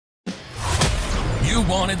You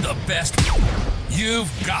wanted the best.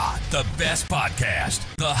 You've got the best podcast,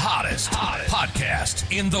 the hottest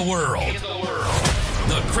podcast in the world.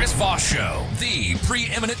 The Chris Voss Show, the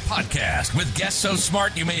preeminent podcast with guests so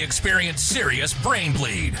smart you may experience serious brain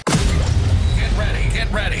bleed.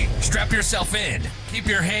 Get ready. Strap yourself in. Keep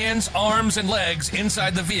your hands, arms, and legs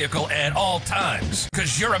inside the vehicle at all times,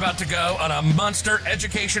 because you're about to go on a monster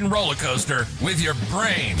education roller coaster with your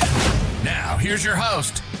brain. Now, here's your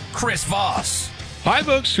host, Chris Voss. Hi,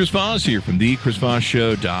 folks. Chris Voss here from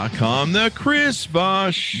thechrisvossshow.com,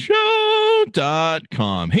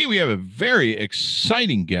 thechrisvossshow.com. Hey, we have a very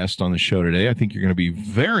exciting guest on the show today. I think you're going to be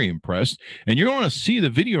very impressed, and you're going to want to see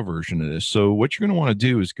the video version of this. So what you're going to want to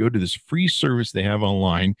do is go to this free service they have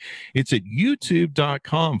online. It's at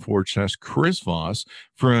youtube.com/Chris Voss.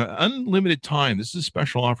 For an unlimited time, this is a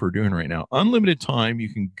special offer we're doing right now. Unlimited time,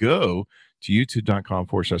 you can go to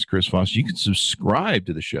youtube.com/Chris Voss. You can subscribe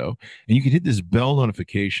to the show and you can hit this bell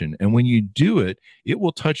notification. And when you do it, it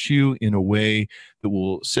will touch you in a way that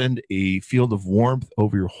will send a field of warmth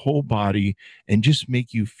over your whole body and just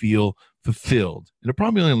make you feel fulfilled. It'll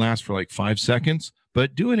probably only last for like 5 seconds,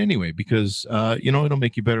 but do it anyway, because, it'll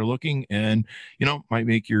make you better looking and, might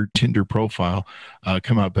make your Tinder profile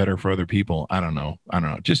come out better for other people. I don't know.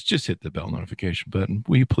 Just hit the bell notification button.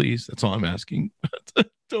 Will you please? That's all I'm asking.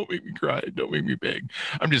 Don't make me cry. Don't make me beg.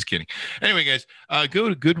 I'm just kidding. Anyway, guys, go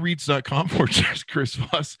to goodreads.com/Chris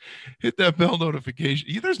Voss. Hit that bell notification.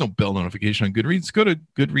 There's no bell notification on Goodreads. Go to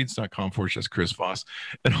goodreads.com/Chris Voss.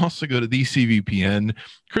 And also go to the CVPN,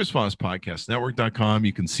 Chris Voss Podcast Network.com.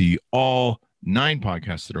 You can see all 9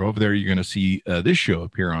 podcasts that are over there. You're going to see this show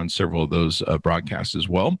appear on several of those broadcasts as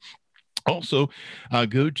well. Also,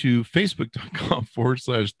 go to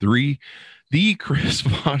facebook.com/3 The Chris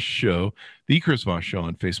Voss Show, The Chris Voss Show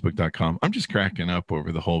on Facebook.com. I'm just cracking up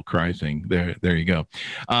over the whole cry thing. There you go.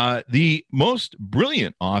 The most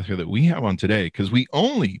brilliant author that we have on today, because we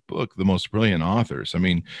only book the most brilliant authors. I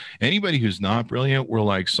mean, anybody who's not brilliant, we're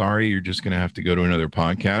like, sorry, you're just going to have to go to another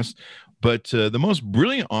podcast. But the most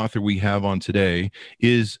brilliant author we have on today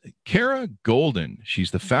is Kara Goldin.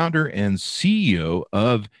 She's the founder and CEO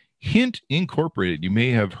of Hint Incorporated. You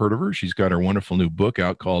may have heard of her. She's got her wonderful new book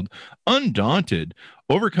out called Undaunted,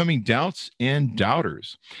 Overcoming Doubts and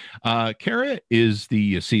Doubters. Kara is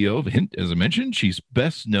the CEO of Hint, as I mentioned. She's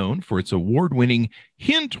best known for its award-winning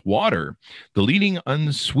Hint Water, the leading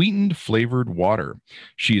unsweetened flavored water.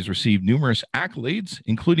 She has received numerous accolades,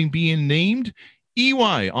 including being named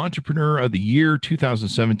EY Entrepreneur of the Year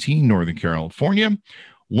 2017, Northern California,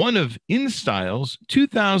 one of InStyle's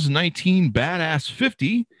 2019 Badass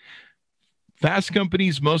 50, Fast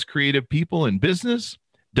Company's Most Creative People in Business,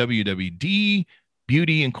 WWD,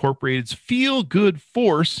 Beauty Incorporated's Feel Good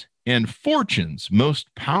Force, and Fortune's Most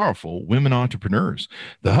Powerful Women Entrepreneurs.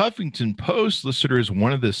 The Huffington Post listed her as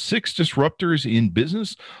one of the 6 disruptors in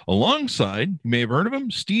business, alongside, you may have heard of him,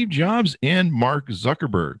 Steve Jobs and Mark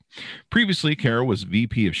Zuckerberg. Previously, Kara was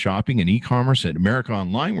VP of Shopping and E-commerce at America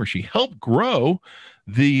Online, where she helped grow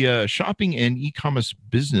the shopping and e-commerce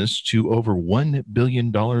business to over $1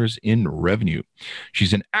 billion in revenue.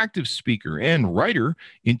 She's an active speaker and writer.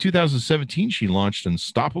 In 2017, she launched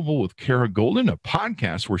Unstoppable with Kara Goldin, a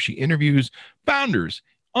podcast where she interviews founders,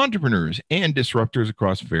 entrepreneurs, and disruptors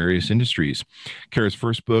across various industries. Kara's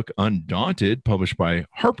first book, Undaunted, published by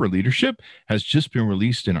Harper Leadership, has just been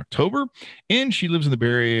released in October, and she lives in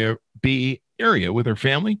the Bay Area with her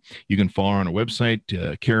family. You can follow her on her website,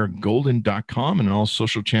 KaraGoldin.com, and on all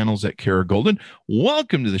social channels at Kara Goldin.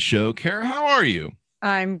 Welcome to the show, Kara. How are you?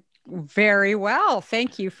 I'm very well.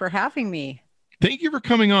 Thank you for having me. Thank you for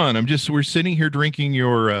coming on. We're sitting here drinking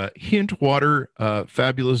your Hint Water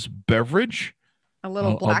fabulous beverage. A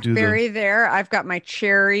little blackberry there. I've got my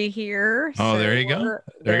cherry here. Oh, there you go.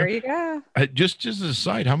 There you go. Just as a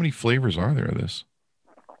side, how many flavors are there of this?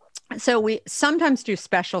 So we sometimes do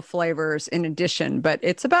special flavors in addition, but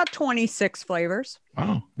it's about 26 flavors.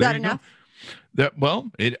 Wow. Is that enough?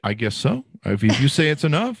 I guess so. If you say it's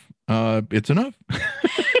enough, it's enough.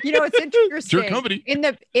 It's interesting. It's your company.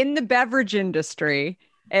 In the beverage industry,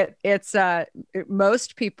 it's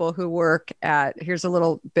most people who work at, here's a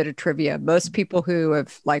little bit of trivia. Most people who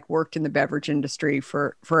have worked in the beverage industry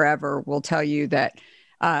for forever will tell you that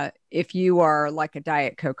if you are like a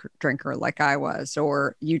Diet Coke drinker like I was,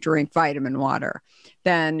 or you drink vitamin water,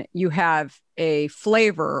 then you have a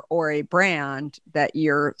flavor or a brand that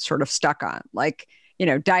you're sort of stuck on.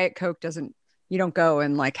 Diet Coke you don't go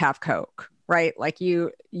and have Coke, right?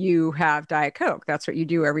 You have Diet Coke. That's what you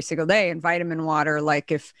do every single day. And vitamin water,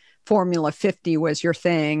 if Formula 50 was your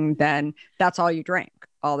thing, then that's all you drank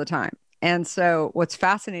all the time. And so what's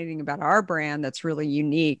fascinating about our brand that's really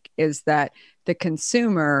unique is that the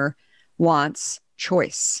consumer wants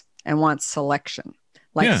choice and wants selection.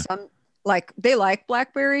 Like they like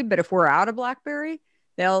blackberry, but if we're out of blackberry,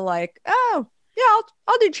 they'll like, oh yeah,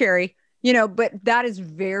 I'll do cherry, but that is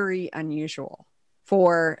very unusual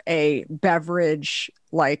for a beverage,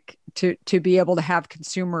 like to be able to have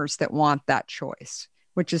consumers that want that choice,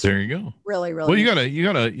 which is there you go. Really, really. Well, you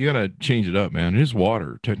gotta change it up, man. It is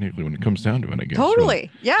water technically when it comes down to it, I guess. Totally.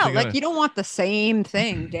 Really. Yeah. So Like you don't want the same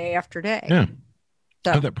thing day after day. Yeah.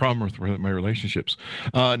 So. I have that problem with my relationships.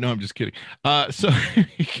 No, I'm just kidding. So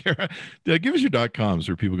Kara, give us your .coms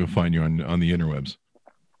where people can find you on the interwebs.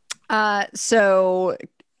 Kara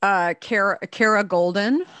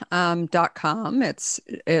Goldin, .com. It's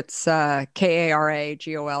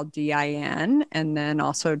KaraGoldin, and then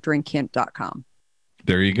also drinkhint.com.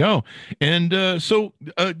 There you go. And so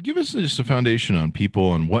give us just a foundation on people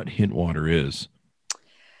on what hint water is.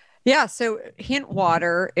 Yeah, so hint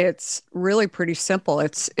water, it's really pretty simple.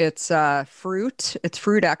 It's fruit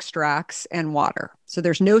extracts and water. So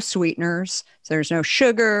there's no sweeteners, so there's no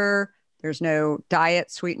sugar, there's no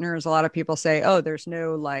diet sweeteners. A lot of people say, oh, there's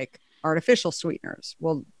no like artificial sweeteners.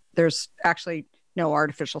 Well, there's actually no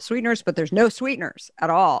artificial sweeteners, but there's no sweeteners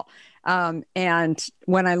at all. And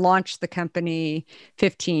when I launched the company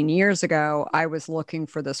 15 years ago, I was looking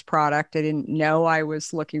for this product. I didn't know I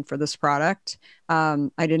was looking for this product. I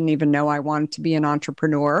didn't even know I wanted to be an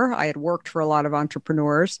entrepreneur. I had worked for a lot of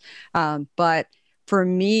entrepreneurs. But for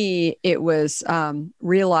me, it was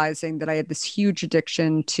realizing that I had this huge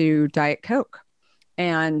addiction to Diet Coke.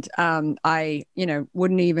 And I,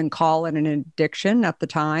 wouldn't even call it an addiction at the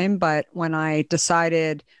time. But when I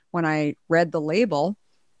read the label,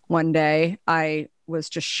 one day I was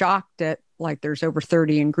just shocked at like there's over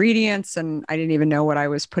 30 ingredients and I didn't even know what I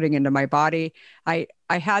was putting into my body. I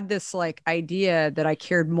had this like idea that I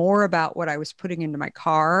cared more about what I was putting into my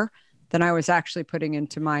car than I was actually putting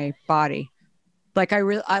into my body. Like I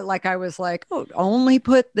was like, oh, only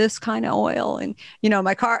put this kind of oil in,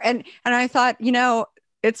 my car. And I thought,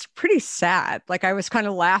 it's pretty sad. Like I was kind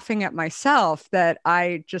of laughing at myself that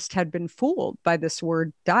I just had been fooled by this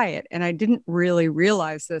word diet. And I didn't really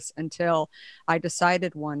realize this until I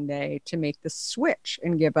decided one day to make the switch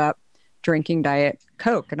and give up drinking Diet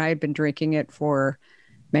Coke. And I had been drinking it for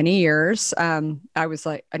many years. I was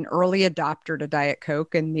like an early adopter to Diet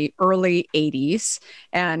Coke in the early 80s.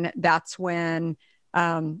 And that's when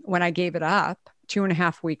I gave it up,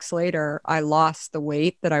 2.5 weeks later, I lost the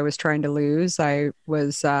weight that I was trying to lose. I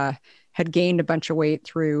was had gained a bunch of weight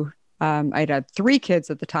through. I'd had 3 kids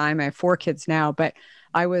at the time. I have 4 kids now, but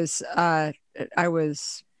I was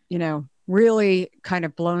really kind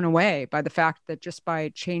of blown away by the fact that just by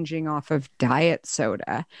changing off of diet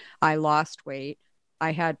soda, I lost weight.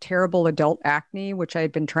 I had terrible adult acne, which I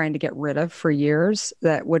had been trying to get rid of for years,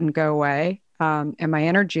 that wouldn't go away. And my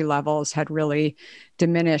energy levels had really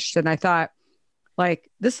diminished. And I thought,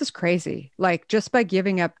 like, this is crazy. Like, just by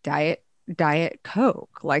giving up Diet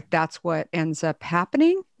Coke, like that's what ends up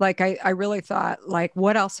happening. Like, I really thought, like,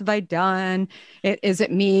 what else have I done? Is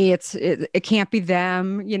it me? It can't be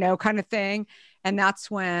them, kind of thing. And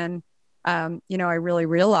that's when, I really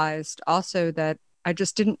realized also that I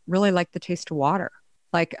just didn't really like the taste of water.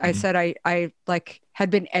 Like I said, I like had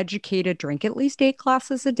been educated, drink at least 8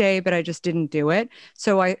 glasses a day, but I just didn't do it.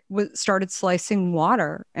 So I started slicing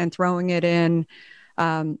water and throwing it in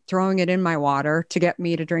my water to get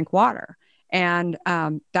me to drink water. And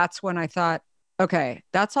that's when I thought, okay,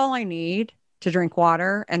 that's all I need to drink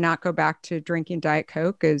water and not go back to drinking Diet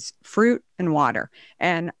Coke is fruit and water.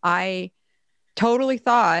 And I totally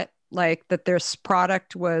thought like that this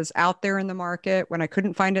product was out there in the market when I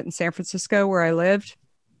couldn't find it in San Francisco where I lived.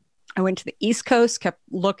 I went to the East Coast, kept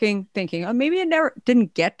looking, thinking, oh, maybe it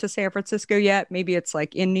didn't get to San Francisco yet. Maybe it's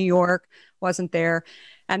like in New York, wasn't there.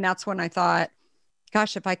 And that's when I thought,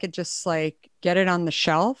 gosh, if I could just like get it on the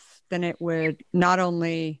shelf, then it would not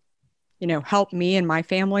only, help me and my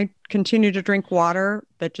family continue to drink water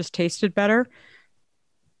that just tasted better,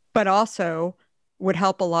 but also would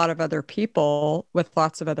help a lot of other people with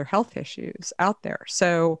lots of other health issues out there.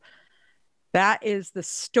 So that is the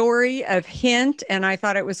story of Hint. And I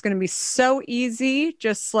thought it was going to be so easy.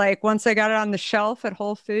 Just like once I got it on the shelf at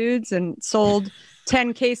Whole Foods and sold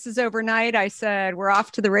 10 cases overnight, I said, we're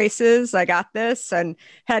off to the races. I got this, and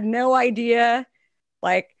had no idea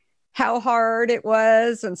like how hard it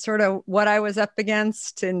was and sort of what I was up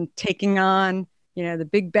against and taking on, the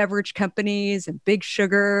big beverage companies and big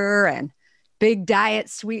sugar and big diet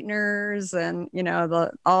sweeteners and,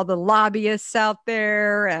 all the lobbyists out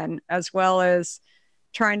there, and as well as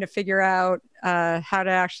trying to figure out how to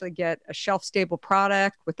actually get a shelf stable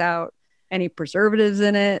product without any preservatives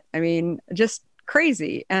in it. I mean, just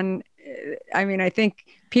crazy. And I mean, I think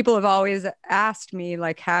people have always asked me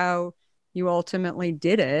like how you ultimately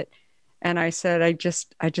did it. And I said, I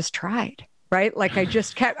just tried, right? Like I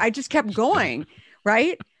just kept going,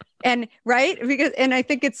 right? And I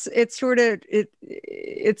think it's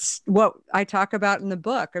what I talk about in the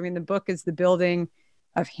book. I mean, the book is the building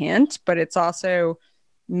of Hint, but it's also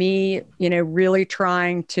me, really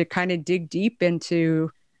trying to kind of dig deep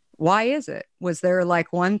into why is it? Was there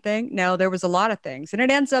like one thing? No, there was a lot of things. And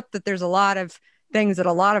it ends up that there's a lot of things that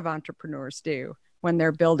a lot of entrepreneurs do when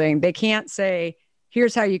they're building. They can't say,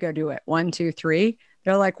 here's how you go do it. 1, 2, 3.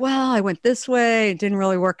 They're like, well, I went this way. It didn't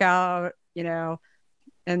really work out,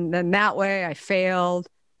 and then that way I failed.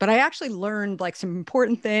 But I actually learned like some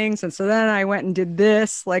important things. And so then I went and did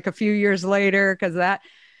this like a few years later because that.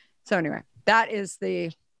 So anyway, that is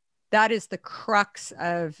the crux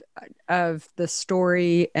of the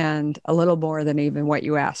story and a little more than even what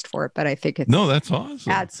you asked for. But I think that's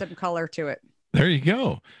awesome. Add some color to it. There you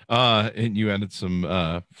go. And you added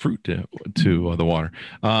some fruit to the water.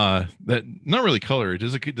 That not really color.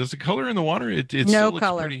 Does it color in the water? It no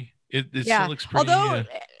color. It still looks pretty. Although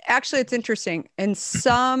actually it's interesting in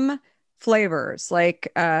some flavors, like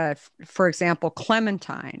for example,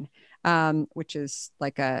 clementine, which is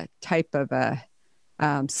like a type of a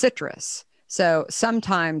citrus. So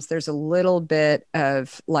sometimes there's a little bit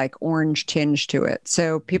of like orange tinge to it.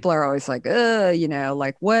 So people are always like,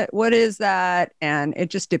 like what is that? And it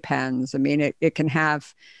just depends. I mean, it can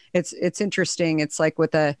have, it's interesting. It's like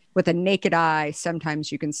with a naked eye,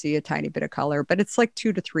 sometimes you can see a tiny bit of color, but it's like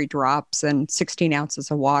 2 to 3 drops and 16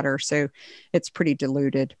 ounces of water. So it's pretty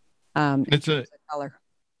diluted. It's a color.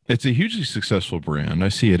 It's a hugely successful brand. I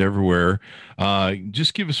see it everywhere.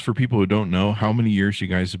 Just give us, for people who don't know, how many years you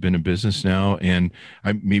guys have been in business now, and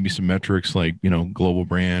maybe some metrics like, global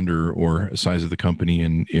brand or size of the company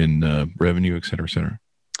in revenue, et cetera, et cetera.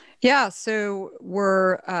 Yeah. So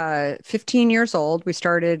we're 15 years old. We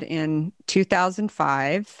started in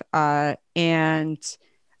 2005, and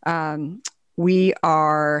we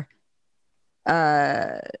are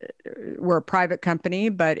we're a private company,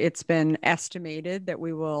 but it's been estimated that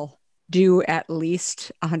we will do at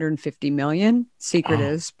least 150 million. Secret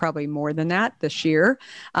is probably more than that this year.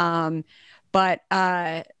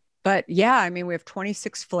 But yeah, I mean, we have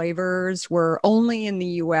 26 flavors. We're only in the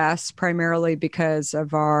US primarily because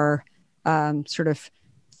of our sort of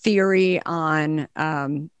theory on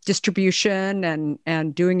distribution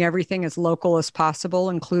and doing everything as local as possible,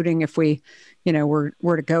 including if we, were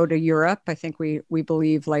to go to Europe. I think we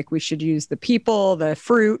believe like we should use the people, the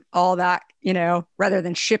fruit, all that, rather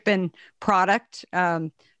than shipping product.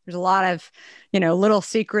 There's a lot of, little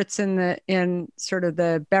secrets in sort of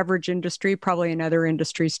the beverage industry, probably in other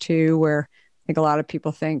industries too, where I think a lot of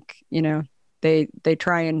people think, they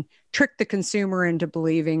try and trick the consumer into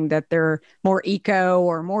believing that they're more eco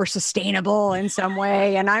or more sustainable in some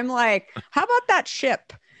way. And I'm like, how about that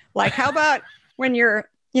ship? Like, how about when you're,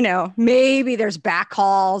 maybe there's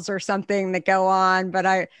backhauls or something that go on, but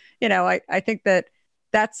I think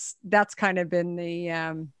that's kind of been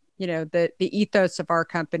the, the ethos of our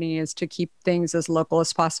company is to keep things as local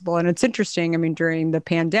as possible. And it's interesting. I mean, during the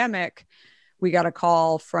pandemic, we got a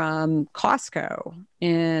call from Costco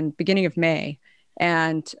in beginning of May.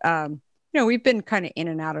 And, we've been kind of in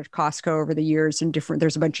and out of Costco over the years and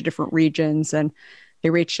there's a bunch of different regions, and they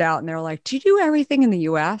reached out and they're like, do you do everything in the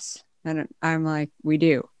US? And I'm like, we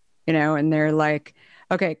do, and they're like,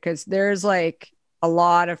 okay, because there's like a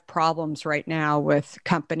lot of problems right now with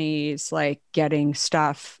companies like getting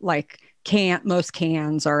stuff like most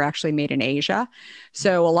cans are actually made in Asia.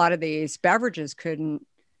 So a lot of these beverages couldn't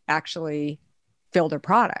actually fill their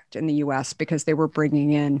product in the US because they were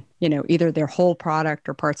bringing in, either their whole product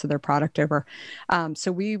or parts of their product over.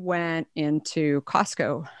 So we went into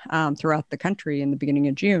Costco throughout the country in the beginning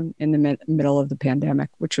of June in the middle of the pandemic,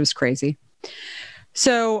 which was crazy.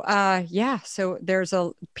 So,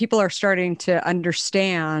 so people are starting to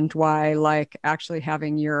understand why like actually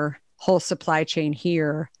having your whole supply chain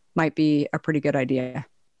here might be a pretty good idea.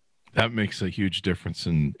 That makes a huge difference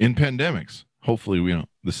in pandemics. Hopefully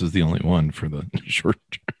this is the only one for the short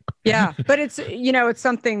term. Yeah. But it's, it's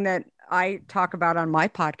something that I talk about on my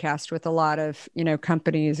podcast with a lot of,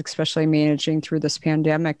 companies, especially managing through this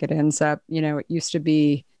pandemic. It ends up, it used to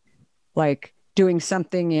be like doing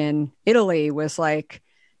something in Italy was like,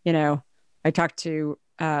 I talked to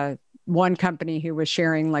one company who was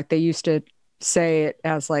sharing, like they used to say it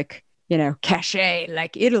as like, cachet,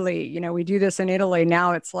 like Italy. We do this in Italy.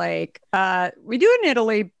 Now it's like, we do it in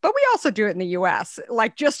Italy, but we also do it in the US,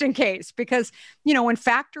 like just in case, because, when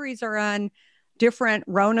factories are on different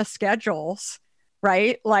Rona schedules,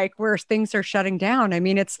 right? Like where things are shutting down. I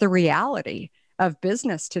mean, it's the reality of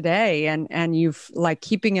business today. And you've like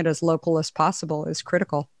keeping it as local as possible is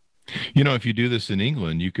critical. If you do this in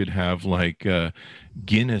England, you could have like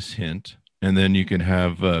Guinness hint, and then you can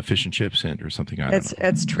have fish and chips hint or something.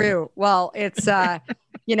 It's true. Well, it's,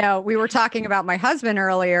 we were talking about my husband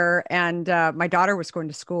earlier, and my daughter was going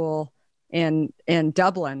to school in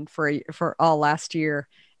Dublin for all last year.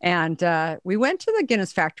 And we went to the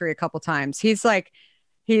Guinness factory a couple times. He's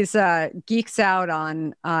geeks out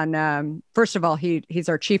on first of all, he's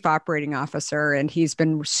our chief operating officer, and he's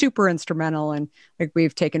been super instrumental. And like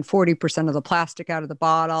we've taken 40% of the plastic out of the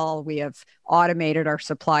bottle. We have automated our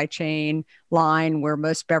supply chain line where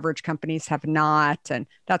most beverage companies have not. And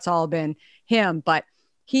that's all been him. But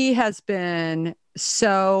he has been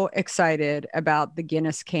so excited about the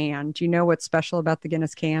Guinness can. Do you know what's special about the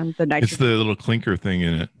Guinness can? It's the little clinker thing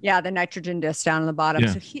in it. Yeah, the nitrogen disc down on the bottom.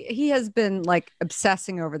 Yeah. So he has been like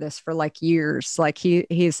obsessing over this for like years. Like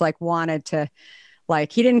he's like wanted to,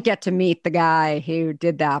 like he didn't get to meet the guy who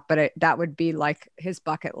did that, but that would be like his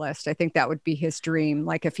bucket list. I think that would be his dream.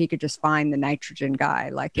 Like if he could just find the nitrogen guy,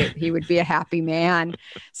 like he would be a happy man.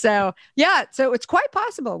 So yeah, so it's quite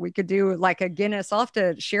possible we could do like a Guinness. I'll have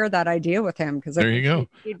to share that idea with him because there you go.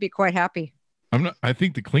 He'd be quite happy. I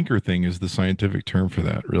think the clinker thing is the scientific term for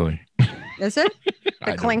that, really. Is it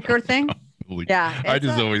the clinker thing? Yeah, I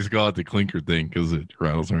just always call it the clinker thing because it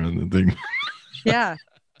rattles around the thing. Yeah.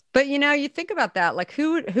 But you think about that, like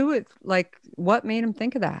who would like what made him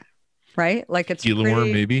think of that, right? Like it's Gilmore,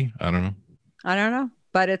 maybe. I don't know,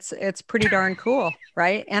 but it's pretty darn cool,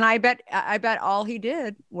 right? And I bet all he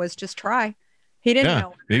did was just try. He didn't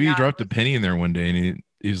know. Maybe he dropped a penny in there one day, and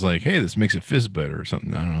he's like, "Hey, this makes it fizz better" or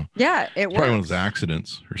something. I don't know. Yeah, it's probably one of those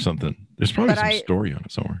accidents or something. There's probably some story on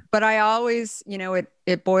it somewhere. But I always,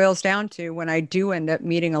 it boils down to when I do end up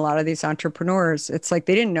meeting a lot of these entrepreneurs, it's like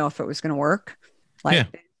they didn't know if it was going to work. Like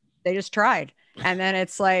they just tried. And then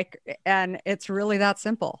it's like, and it's really that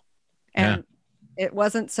simple. And it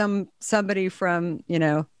wasn't somebody from,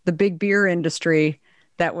 the big beer industry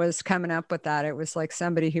that was coming up with that. It was like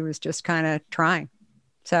somebody who was just kind of trying.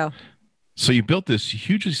 So you built this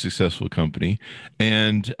hugely successful company,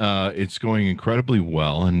 and it's going incredibly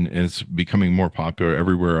well, and it's becoming more popular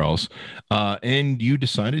everywhere else. And you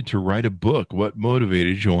decided to write a book. What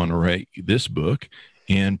motivated you on to write this book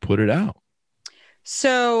and put it out?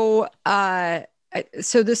 So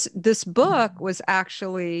this book was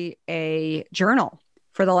actually a journal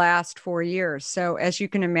for the last 4 years. So as you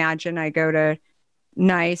can imagine, I go to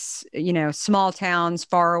nice, small towns,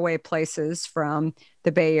 far away places from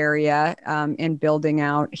the Bay Area, in building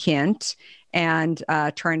out Hint and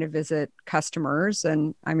trying to visit customers.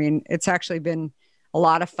 And I mean, it's actually been a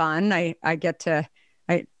lot of fun. I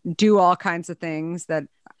do all kinds of things that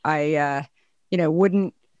I,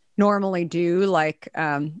 wouldn't normally do. Like,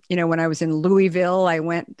 when I was in Louisville, I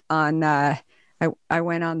went on, I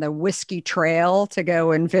went on the Whiskey Trail to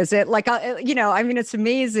go and visit. Like, I mean, it's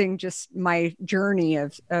amazing just my journey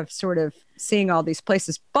of sort of seeing all these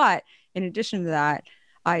places. But in addition to that,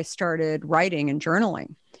 I started writing and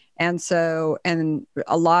journaling. And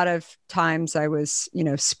a lot of times I was,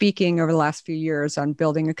 speaking over the last few years on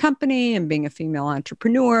building a company and being a female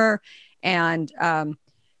entrepreneur. And,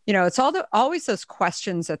 it's always those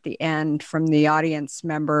questions at the end from the audience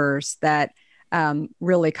members that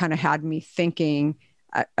really kind of had me thinking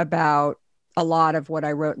about a lot of what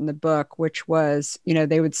I wrote in the book, which was,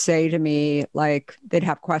 they would say to me, like, they'd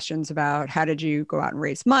have questions about how did you go out and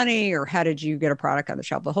raise money, or how did you get a product on the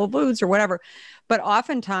shelf of Whole Foods or whatever. But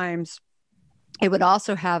oftentimes it would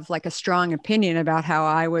also have like a strong opinion about how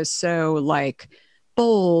I was so like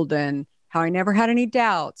bold, and how I never had any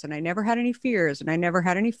doubts, and I never had any fears, and I never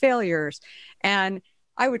had any failures. And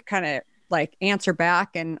I would kind of like answer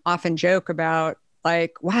back and often joke about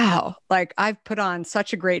like, wow, like I've put on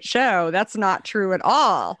such a great show. That's not true at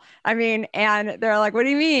all. I mean, and they're like, what do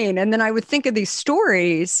you mean? And then I would think of these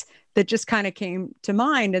stories that just kind of came to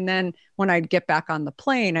mind. And then when I'd get back on the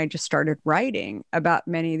plane, I just started writing about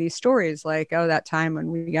many of these stories, like, oh, that time when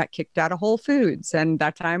we got kicked out of Whole Foods, and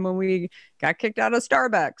that time when we got kicked out of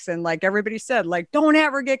Starbucks. And like everybody said, like, don't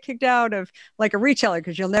ever get kicked out of like a retailer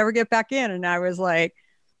because you'll never get back in. And I was like,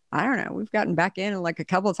 I don't know, we've gotten back in like a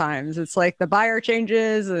couple of times. It's like the buyer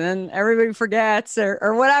changes and then everybody forgets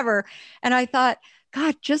or whatever. And I thought,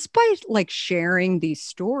 God, just by like sharing these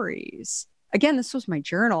stories, again, this was my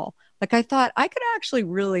journal. Like I thought I could actually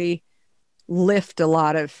really lift a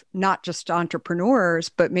lot of not just entrepreneurs,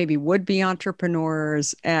 but maybe would-be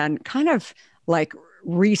entrepreneurs, and kind of like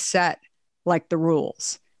reset like the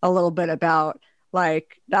rules a little bit about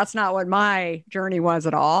like, that's not what my journey was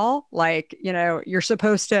at all. Like, you know, you're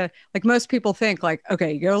supposed to, like, most people think like,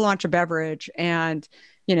 okay, you go launch a beverage and,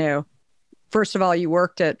 you know, first of all, you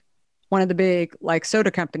worked at one of the big like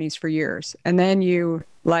soda companies for years. And then you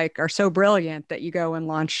like are so brilliant that you go and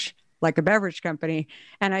launch like a beverage company.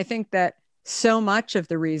 And I think that so much of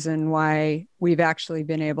the reason why we've actually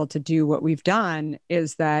been able to do what we've done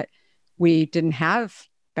is that we didn't have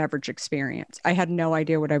beverage experience. I had no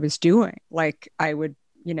idea what I was doing. Like I would,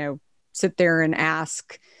 you know, sit there and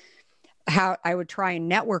ask how I would try and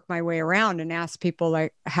network my way around and ask people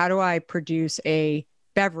like, how do I produce a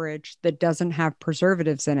beverage that doesn't have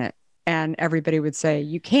preservatives in it? And everybody would say,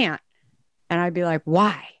 you can't. And I'd be like,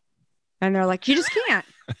 why? And they're like, you just can't.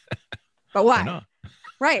 But why? Why not?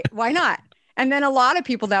 Right. Why not? And then a lot of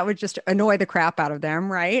people that would just annoy the crap out of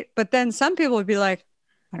them. Right. But then some people would be like,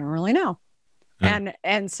 I don't really know. Yeah.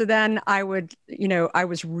 And so then I would, you know, I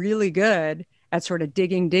was really good at sort of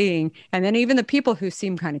digging. And then even the people who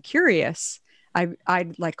seemed kind of curious,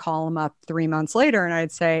 I'd like call them up 3 months later and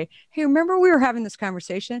I'd say, hey, remember we were having this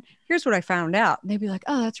conversation? Here's what I found out. And they'd be like,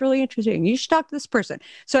 oh, that's really interesting. You should talk to this person.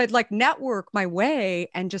 So I'd like network my way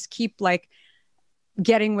and just keep like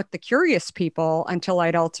getting with the curious people until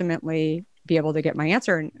I'd ultimately be able to get my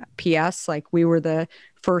answer. And PS, like we were the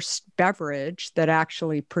first beverage that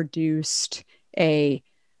actually produced a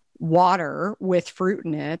water with fruit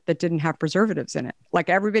in it that didn't have preservatives in it. Like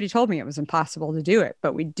everybody told me it was impossible to do it,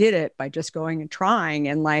 but we did it by just going and trying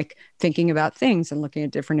and like thinking about things and looking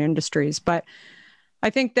at different industries. But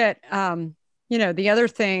I think that, you know, the other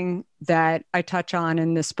thing that I touch on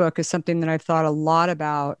in this book is something that I've thought a lot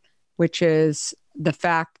about, which is the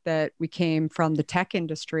fact that we came from the tech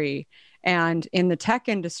industry. And in the tech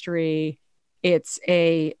industry, it's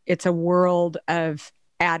a world of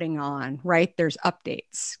adding on, right? There's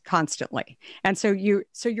updates constantly. And so you're,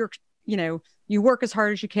 you know, you work as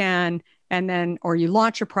hard as you can and then, or you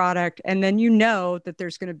launch a product and then you know that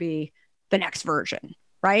there's going to be the next version,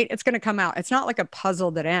 right? It's going to come out. It's not like a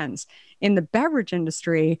puzzle that ends. In the beverage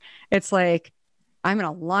industry, it's like, I'm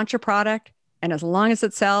going to launch a product and as long as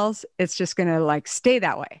it sells, it's just going to like stay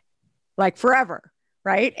that way, like forever.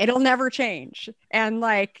 Right. It'll never change. And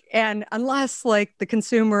unless like the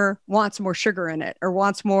consumer wants more sugar in it or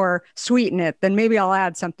wants more sweet in it, then maybe I'll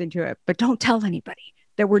add something to it, but don't tell anybody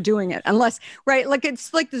that we're doing it unless, right. Like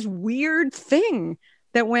it's like this weird thing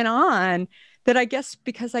that went on that I guess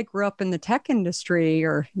because I grew up in the tech industry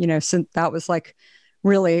or, you know, since that was like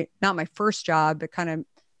really not my first job, but kind of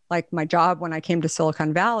like my job when I came to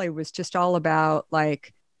Silicon Valley was just all about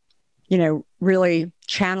like, you know, really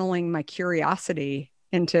channeling my curiosity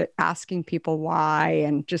into asking people why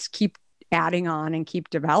and just keep adding on and keep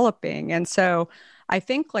developing. And so I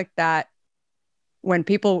think like that when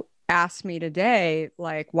people ask me today,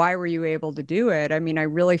 like, why were you able to do it? I mean, I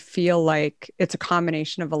really feel like it's a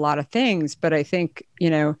combination of a lot of things, but I think, you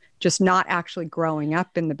know, just not actually growing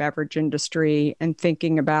up in the beverage industry and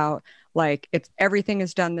thinking about like, it's everything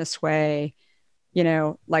is done this way. You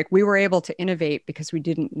know, like we were able to innovate because we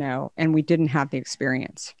didn't know and we didn't have the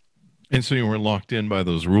experience. And so you were locked in by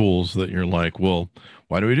those rules that you're like, well,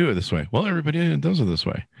 why do we do it this way? Well, everybody does it this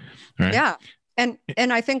way. Right? Yeah. And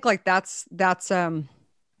I think like that's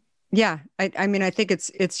yeah, I mean, I think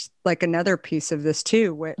it's like another piece of this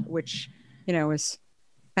too, which, you know, is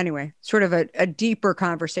anyway, sort of a deeper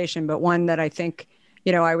conversation, but one that I think,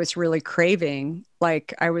 you know, I was really craving.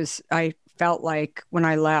 Like I felt like when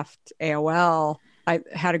I left AOL, I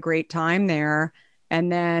had a great time there.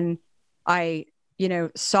 And then I, you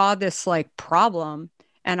know, saw this like problem.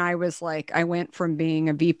 And I was like, I went from being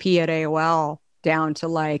a VP at AOL down to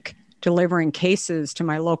like delivering cases to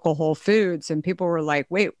my local Whole Foods. And people were like,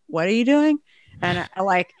 wait, what are you doing? And I'm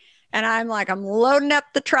like, I'm loading up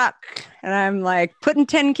the truck and I'm like putting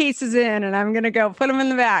 10 cases in and I'm going to go put them in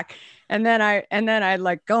the back. And then I'd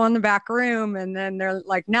like go in the back room and then they're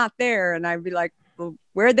like not there. And I'd be like, well,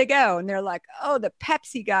 where'd they go? And they're like, oh, the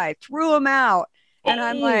Pepsi guy threw them out. And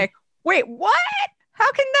I'm like, wait, what?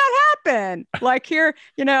 How can that happen? Like here,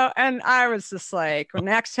 you know, and I was just like, well,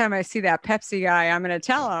 next time I see that Pepsi guy, I'm going to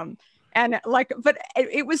tell him. And like, but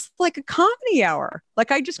it was like a comedy hour.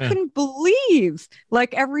 Like I just couldn't believe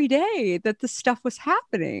like every day that this stuff was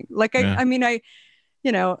happening. Like, I mean,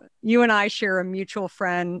 you know, you and I share a mutual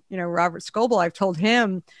friend, you know, Robert Scoble. I've told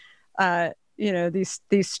him,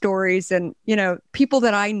 these stories, and, people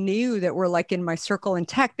that I knew that were like in my circle in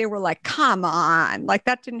tech, they were like, come on, like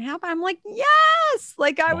that didn't happen. I'm like, yes.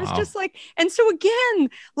 Like I was just like, and so again,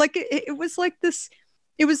 like it was like this,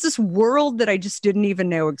 it was this world that I just didn't even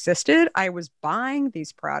know existed. I was buying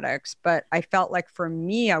these products, but I felt like for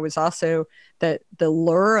me, I was also the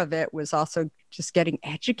lure of it was also just getting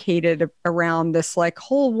educated around this like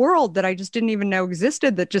whole world that I just didn't even know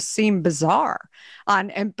existed, that just seemed bizarre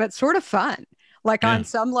but sort of fun. Like on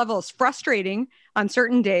some levels, frustrating on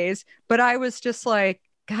certain days, but I was just like,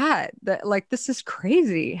 God, like this is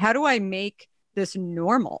crazy. How do I make this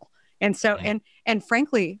normal? And so, and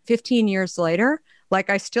frankly, 15 years later, like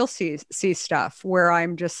I still see stuff where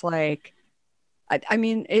I'm just like, I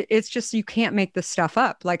mean, it's just, you can't make this stuff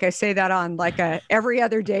up. Like I say that on like a every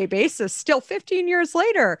other day basis, still 15 years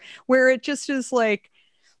later, where it just is like,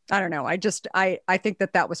 I don't know. I think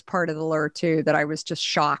that was part of the lure too, that I was just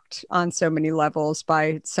shocked on so many levels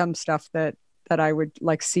by some stuff that I would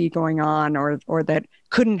like see going on or that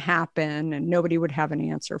couldn't happen and nobody would have an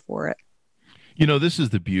answer for it. This is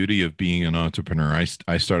the beauty of being an entrepreneur.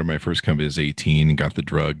 I started my first company as 18 and got the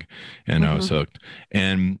drug, and I was hooked.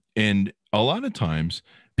 And a lot of times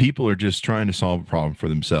people are just trying to solve a problem for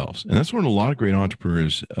themselves. And that's what a lot of great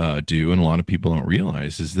entrepreneurs do. And a lot of people don't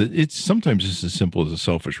realize is that it's sometimes just as simple as a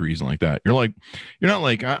selfish reason like that. You're not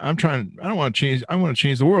like, I don't want to change. I want to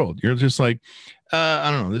change the world. You're just like, I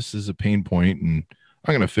don't know, this is a pain point and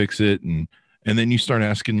I'm going to fix it. And then you start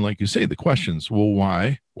asking, like you say, the questions. Well,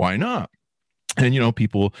 why not? And,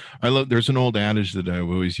 there's an old adage that I've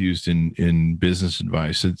always used in business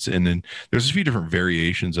advice. And then there's a few different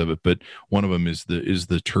variations of it, but one of them is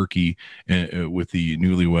the turkey with the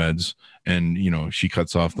newlyweds. And, she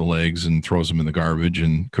cuts off the legs and throws them in the garbage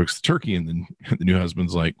and cooks the turkey. And then the new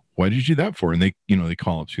husband's like, why did you do that for? And they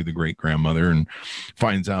call up to the great grandmother and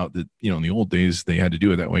finds out that, in the old days, they had to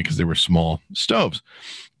do it that way because they were small stoves.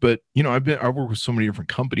 But, I've worked with so many different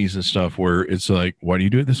companies and stuff where it's like, why do you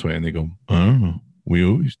do it this way? And they go, I don't know. We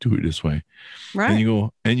always do it this way. Right. And you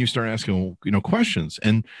go, and you start asking, questions.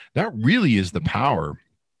 And that really is the power,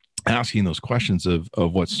 asking those questions of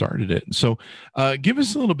what started it. So give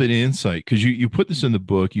us a little bit of insight, because you put this in the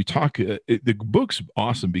book. You talk, the book's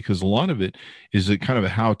awesome because a lot of it is a kind of a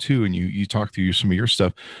how-to, and you talk through some of your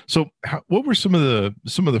stuff. So what were some of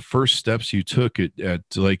the first steps you took at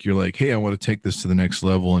like, you're like, hey, I want to take this to the next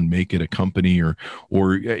level and make it a company, or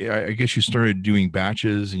I guess you started doing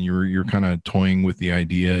batches and you're kind of toying with the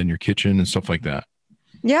idea in your kitchen and stuff like that.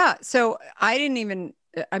 Yeah. So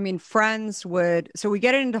friends so we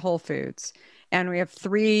get into Whole Foods and we have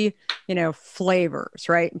 3, flavors,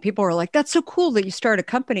 right? And people were like, that's so cool that you start a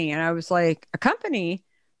company. And I was like, a company?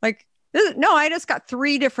 Like, no, I just got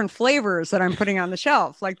 3 different flavors that I'm putting on the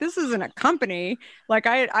shelf. Like, this isn't a company. Like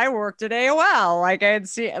I worked at AOL. Like I'd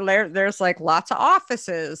see there's like lots of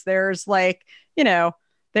offices. There's like,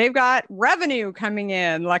 they've got revenue coming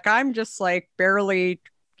in. Like I'm just like barely,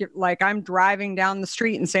 like I'm driving down the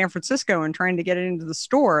street in San Francisco and trying to get it into the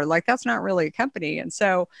store. Like that's not really a company. And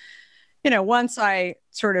so, once I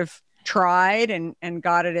sort of tried and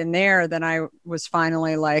got it in there, then I was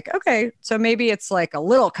finally like, okay, so maybe it's like a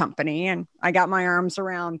little company. And I got my arms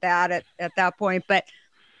around that at that point. But,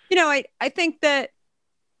 I think that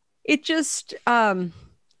it just,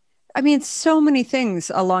 so many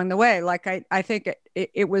things along the way. Like I think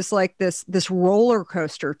it was like this roller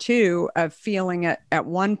coaster too, of feeling at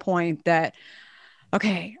one point that,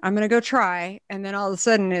 okay, I'm going to go try. And then all of a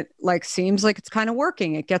sudden it like seems like it's kind of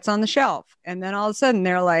working. It gets on the shelf. And then all of a sudden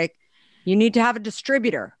they're like, you need to have a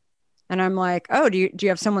distributor. And I'm like, oh, do you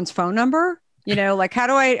have someone's phone number? Like, how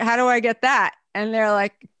do I get that? And they're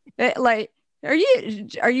like, are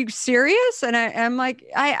you serious? And I'm like,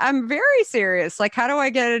 I'm very serious. Like, how do I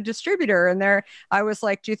get a distributor? And I was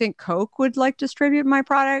like, do you think Coke would like distribute my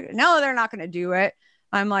product? No, they're not going to do it.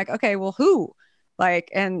 I'm like, okay, well, who?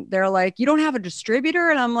 Like, and they're like, you don't have a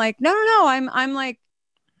distributor? And I'm like, no. I'm like,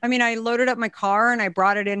 I loaded up my car and I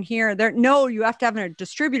brought it in here. No, you have to have a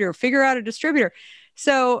distributor, figure out a distributor.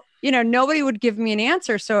 So, nobody would give me an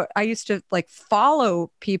answer. So I used to like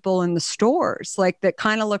follow people in the stores, like that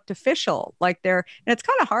kind of looked official, like and it's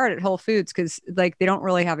kind of hard at Whole Foods because like they don't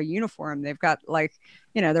really have a uniform. They've got like,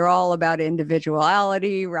 they're all about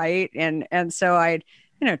individuality. Right. And so I'd,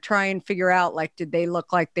 try and figure out like, did they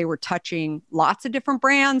look like they were touching lots of different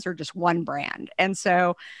brands or just one brand? And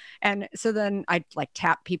so then I'd like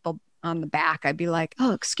tap people on the back. I'd be like,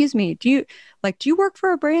 oh, excuse me, do you work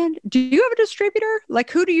for a brand? Do you have a distributor?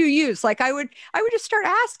 Like, who do you use? Like, I would just start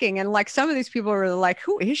asking. And like, some of these people were like,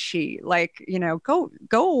 who is she? Like, go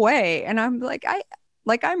away. And I'm like,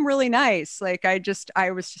 like, I'm really nice. Like, I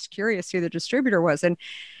was just curious who the distributor was. And,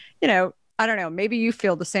 I don't know, maybe you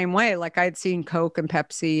feel the same way. Like, I'd seen Coke and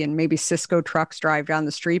Pepsi and maybe Cisco trucks drive down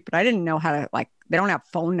the street, but I didn't know how to, like, they don't have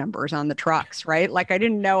phone numbers on the trucks, right? Like, I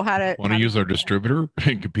didn't know how to. Want to use our distributor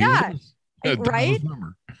and compete with us? Right.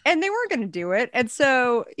 And they weren't going to do it. And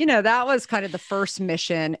so, that was kind of the first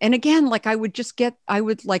mission. And again, like, I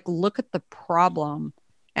would like look at the problem,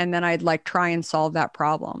 and then I'd like try and solve that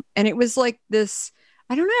problem. And it was like this,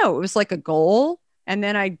 I don't know, it was like a goal. And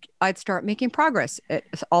then I'd start making progress.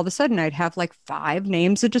 All of a sudden, I'd have like 5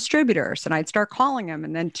 names of distributors, and I'd start calling them.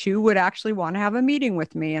 And then 2 would actually want to have a meeting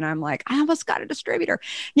with me. And I'm like, I almost got a distributor.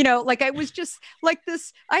 Like, I was just like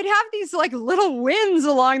this. I'd have these like little wins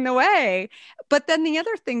along the way. But then the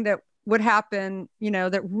other thing that would happen,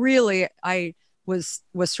 that really I was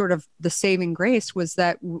sort of the saving grace was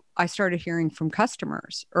that I started hearing from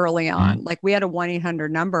customers early on. Mm-hmm. Like, we had a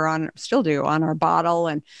 1-800 number still do on our bottle,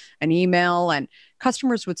 and an email, and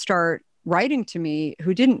customers would start writing to me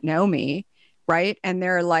who didn't know me. Right. And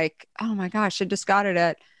they're like, oh my gosh, I just got it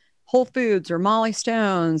at Whole Foods or Molly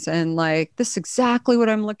Stone's. And like, this is exactly what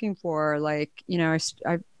I'm looking for. Like,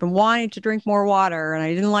 I've been wanting to drink more water, and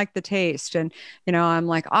I didn't like the taste. And, I'm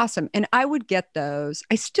like, awesome. And I would get those.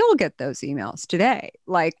 I still get those emails today,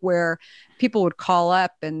 like, where people would call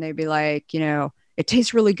up and they'd be like, it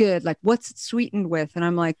tastes really good. Like, what's it sweetened with? And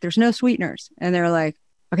I'm like, there's no sweeteners. And they're like,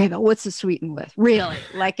 okay, but what's it sweetened with? Really?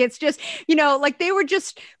 Like, it's just, like, they would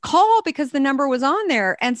just call because the number was on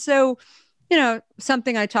there. And so,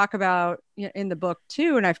 something I talk about in the book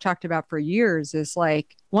too, and I've talked about for years, is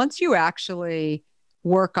like, once you actually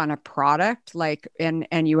work on a product, like,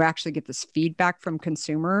 and you actually get this feedback from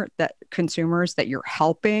consumers that you're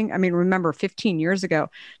helping. I mean, remember 15 years ago,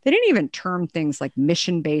 they didn't even term things like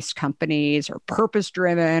mission-based companies or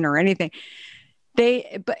purpose-driven or anything.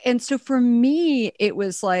 And so for me, it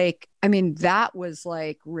was like, I mean, that was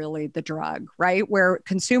like really the drug, right? Where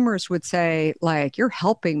consumers would say, like, you're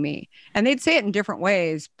helping me. And they'd say it in different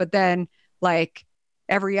ways, but then like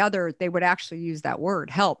every other, they would actually use that word,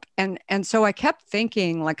 help. And so I kept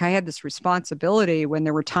thinking, like, I had this responsibility when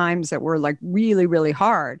there were times that were like really, really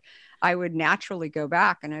hard. I would naturally go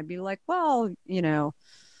back and I'd be like, well,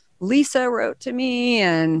 Lisa wrote to me,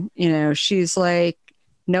 and, she's like,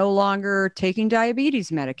 no longer taking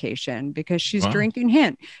diabetes medication because she's drinking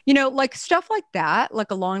hint, like stuff like that,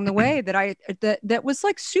 like along the way that was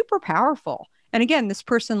like super powerful. And again, this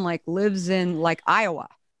person like lives in like Iowa,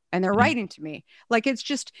 and they're writing to me. Like,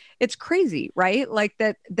 it's crazy, right? Like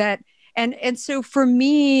that. And so for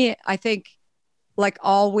me, I think, like,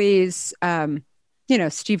 always,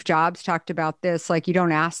 Steve Jobs talked about this, like, you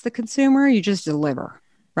don't ask the consumer, you just deliver.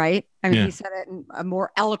 Right. I mean, he said it in a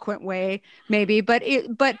more eloquent way, maybe, but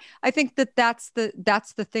I think that's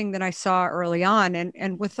the thing that I saw early on.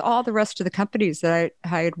 And with all the rest of the companies that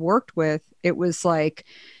I had worked with, it was like,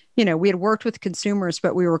 we had worked with consumers,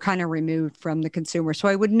 but we were kind of removed from the consumer. So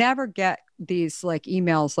I would never get these like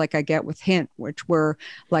emails like I get with Hint, which were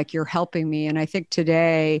like, you're helping me. And I think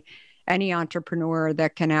today, any entrepreneur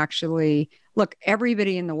that can actually look,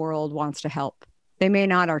 everybody in the world wants to help. They may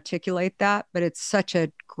not articulate that, but it's such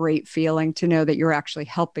a great feeling to know that you're actually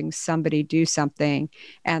helping somebody do something.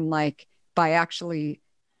 And like, by actually,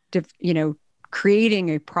 creating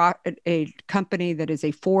a company that is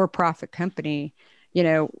a for-profit company,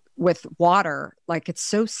 with water, like, it's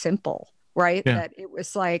so simple, right? Yeah. That it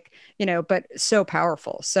was like, but so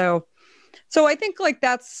powerful. So I think like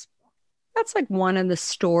that's like one of the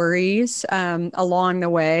stories along the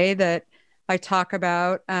way that I talk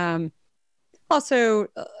about. Also,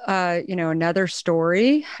 another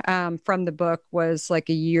story from the book was like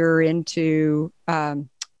a year into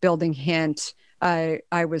building Hint.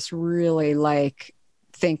 I was really like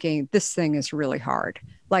thinking, this thing is really hard.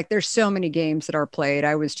 Like, there's so many games that are played.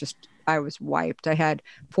 I was wiped. I had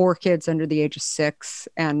 4 kids under the age of 6,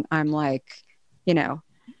 and I'm like,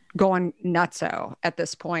 going nutso at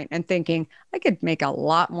this point and thinking I could make a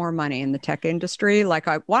lot more money in the tech industry. Like,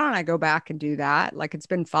 why don't I go back and do that? Like, it's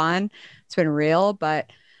been fun. It's been real, but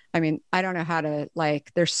I mean, I don't know how to,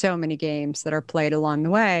 like, there's so many games that are played along the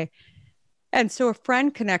way. And so a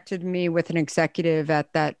friend connected me with an executive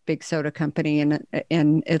at that big soda company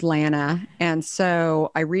in Atlanta. And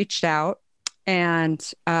so I reached out and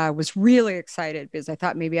was really excited because I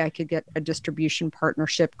thought maybe I could get a distribution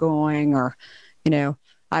partnership going, or,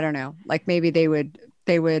 I don't know, like maybe they would,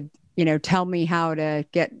 tell me how to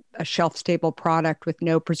get a shelf stable product with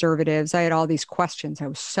no preservatives. I had all these questions. I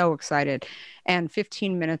was so excited. And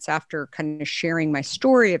 15 minutes after kind of sharing my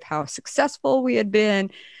story of how successful we had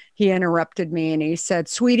been, he interrupted me and he said,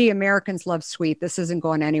 "Sweetie, Americans love sweet. This isn't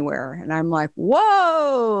going anywhere." And I'm like,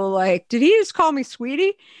 whoa, like, did he just call me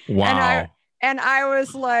sweetie? Wow. And I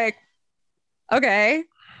was like, okay,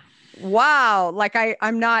 wow. Like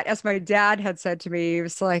I'm not, as my dad had said to me, he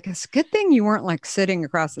was like, it's a good thing you weren't like sitting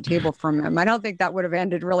across the table from him. I don't think that would have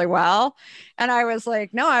ended really well. And I was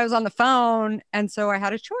like, no, I was on the phone. And so I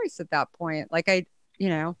had a choice at that point. Like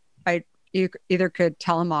you either could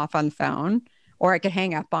tell him off on the phone, or I could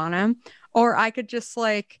hang up on him, or I could just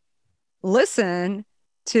like listen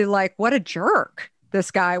to like what a jerk this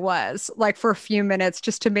guy was, like, for a few minutes,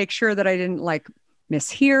 just to make sure that I didn't like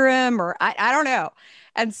mishear him, or I don't know.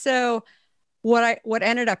 And so what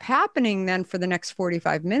ended up happening then for the next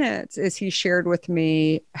 45 minutes is he shared with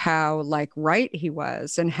me how like right he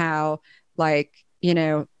was, and how like,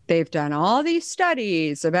 they've done all these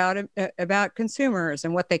studies about consumers,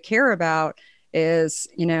 and what they care about is,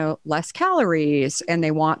 less calories, and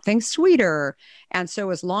they want things sweeter. And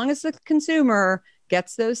so as long as the consumer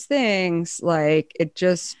gets those things, like, it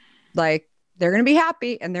just like, they're going to be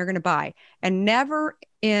happy and they're going to buy. And never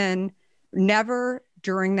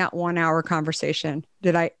during that 1 hour conversation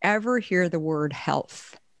did I ever hear the word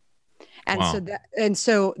health. And Wow.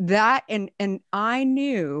 and I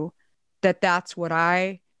knew that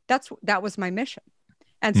was my mission.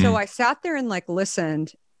 And so I sat there and like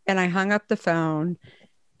listened, and I hung up the phone.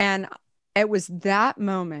 And it was that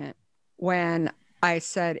moment when I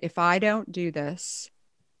said, if I don't do this,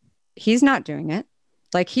 he's not doing it.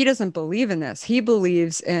 Like, he doesn't believe in this. He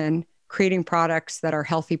believes in creating products that are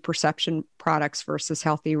healthy perception products versus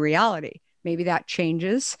healthy reality. Maybe that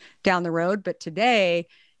changes down the road, but today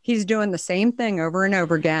he's doing the same thing over and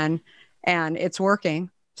over again, and it's working.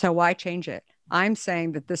 So why change it? I'm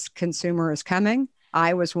saying that this consumer is coming.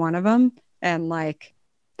 I was one of them, and like,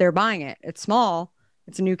 they're buying it. It's small,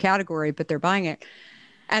 it's a new category, but they're buying it.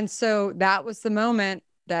 And so that was the moment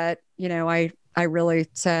that, I really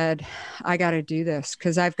said, I got to do this,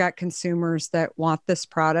 because I've got consumers that want this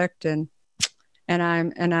product, and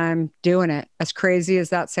I'm doing it, as crazy as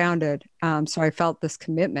that sounded. So I felt this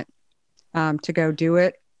commitment to go do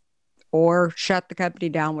it or shut the company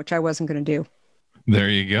down, which I wasn't going to do. There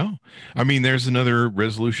you go. I mean, there's another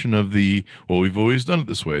resolution of we've always done it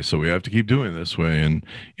this way, so we have to keep doing it this way. And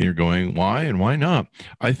you're going, why and why not?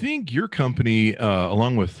 I think your company,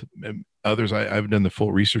 along with others, I've done the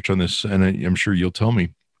full research on this, and I'm sure you'll tell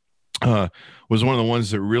me, was one of the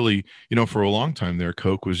ones that really, for a long time there,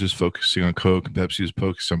 Coke was just focusing on Coke, and Pepsi was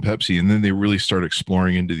focused on Pepsi. And then they really started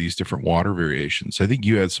exploring into these different water variations. I think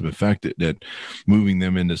you had some effect at moving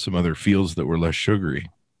them into some other fields that were less sugary.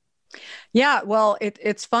 Yeah, well,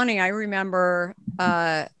 it's funny. I remember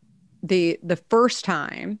the first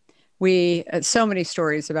time so many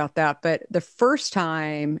stories about that, but the first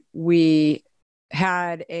time we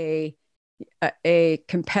had a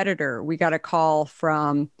competitor, we got a call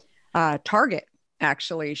from Target,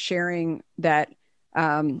 actually sharing that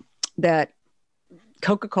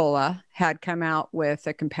Coca-Cola had come out with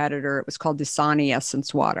a competitor. It was called Dasani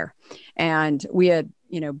Essence Water, and we had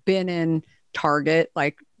been in Target,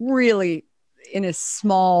 like, really in a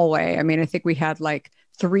small way. I mean, I think we had like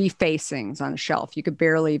 3 facings on a shelf. You could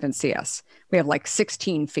barely even see us. We have like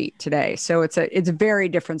 16 feet today. So it's a very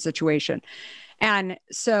different situation. And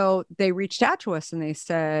so they reached out to us and they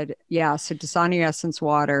said, yeah, so Dasani Essence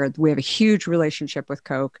Water, we have a huge relationship with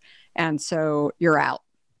Coke. And so you're out.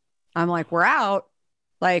 I'm like, we're out?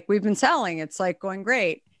 Like, we've been selling. It's like going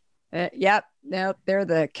great. Yep. Nope. They're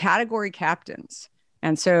the category captains.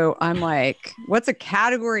 And so I'm like, what's a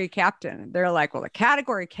category captain? They're like, well, the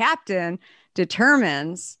category captain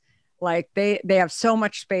determines, like, they have so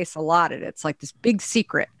much space allotted. It's like this big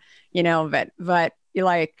secret, but you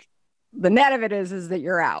like, the net of it is that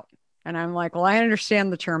you're out. And I'm like, well, I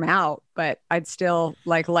understand the term out, but I'd still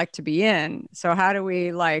like to be in. So how do we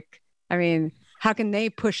how can they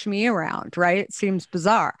push me around? Right. It seems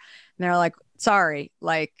bizarre. And they're like, sorry,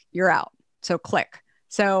 like, you're out. So click.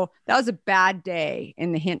 So that was a bad day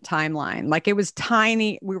in the Hint timeline. Like, it was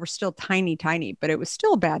tiny. We were still tiny, but it was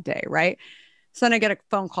still a bad day. Right. So then I get a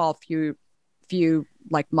phone call a few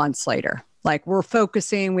like months later. Like, we're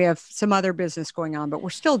focusing, we have some other business going on, but we're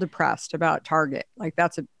still depressed about Target. Like,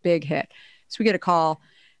 that's a big hit. So we get a call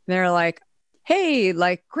and they're like, hey,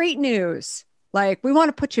 like, great news. Like, we want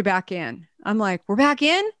to put you back in. I'm like, we're back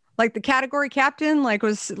in? Like, the category captain, like,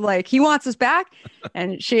 was like, he wants us back.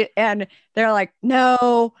 And they're like,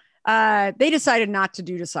 no, they decided not to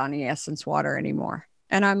do Dasani Essence Water anymore.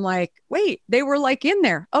 And I'm like, wait, they were like in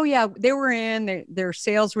there. Oh yeah, they were in, their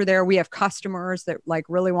sales were there. We have customers that like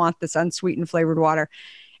really want this unsweetened flavored water.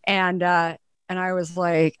 And I was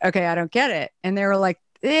like, okay, I don't get it. And they were like,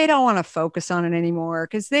 they don't want to focus on it anymore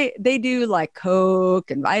because they do like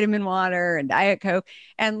Coke and vitamin water and Diet Coke,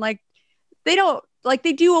 and like they don't like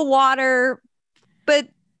they do a water, but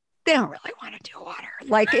they don't really want to do a water.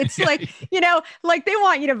 Like it's like, like they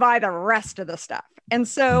want you to buy the rest of the stuff. And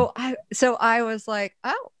so I was like,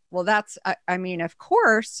 oh, well, that's, I mean, of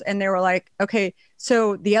course. And they were like, okay,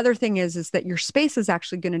 so the other thing is that your space is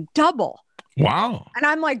actually going to double. Wow. And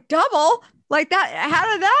I'm like, double? Like that?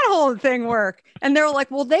 How did that whole thing work? And they were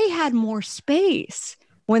like, well, they had more space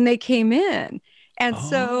when they came in. And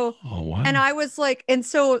so, wow. And I was like, and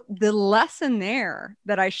so the lesson there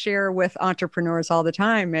that I share with entrepreneurs all the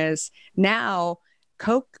time is now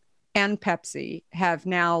Coke and Pepsi have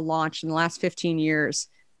now launched in the last 15 years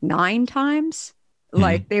 9 times.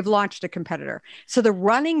 Like they've launched a competitor. So the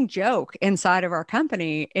running joke inside of our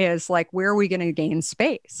company is like, where are we going to gain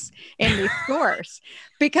space in these stores?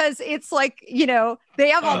 Because it's like, they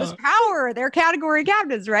have all this power, they're category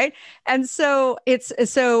captains, right? And so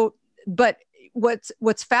but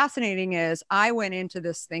what's fascinating is I went into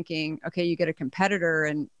this thinking, okay, you get a competitor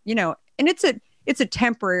and, and it's a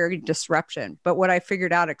temporary disruption. But what I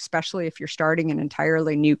figured out, especially if you're starting an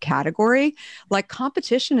entirely new category, like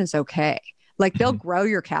competition is okay. Like they'll grow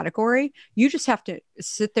your category. You just have to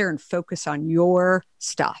sit there and focus on your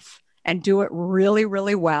stuff and do it really,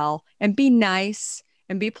 really well and be nice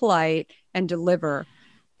and be polite and deliver.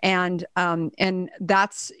 And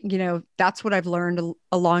that's, that's what I've learned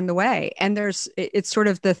along the way. And it's sort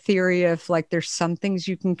of the theory of like, there's some things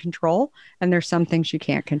you can control and there's some things you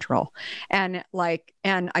can't control. And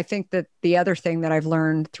I think that the other thing that I've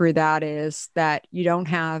learned through that is that you don't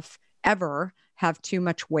ever have too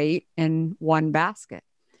much weight in one basket,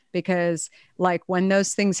 because like when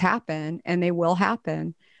those things happen, and they will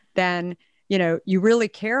happen, then, you really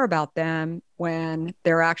care about them when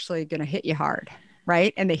they're actually going to hit you hard.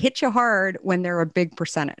 Right. And they hit you hard when they're a big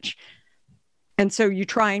percentage. And so you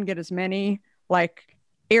try and get as many like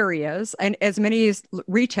areas and as many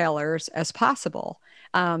retailers as possible,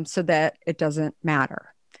 so that it doesn't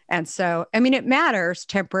matter. And so, I mean, it matters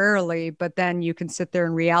temporarily, but then you can sit there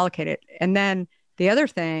and reallocate it. And then the other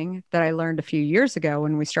thing that I learned a few years ago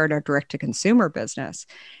when we started our direct to consumer business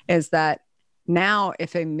is that now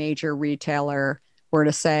if a major retailer were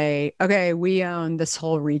to say, okay, we own this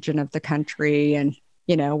whole region of the country, and,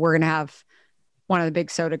 we're going to have one of the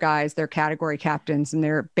big soda guys, they're category captains, and they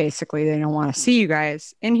don't want to see you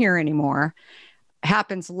guys in here anymore.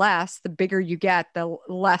 Happens less. The bigger you get, the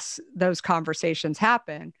less those conversations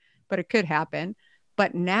happen, but it could happen.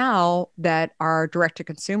 But now that our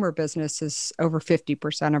direct-to-consumer business is over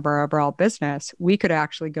 50% of our overall business, we could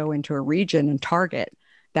actually go into a region and target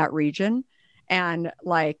that region. And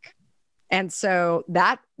so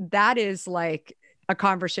that is like a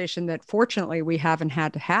conversation that fortunately we haven't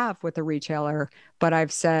had to have with a retailer. But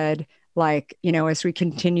I've said, like, as we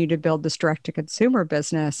continue to build this direct-to-consumer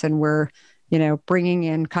business and we're, bringing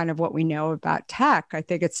in kind of what we know about tech, I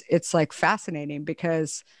think it's like fascinating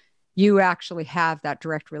because you actually have that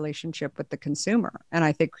direct relationship with the consumer. And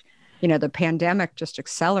I think, the pandemic just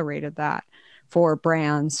accelerated that for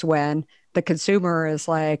brands when the consumer is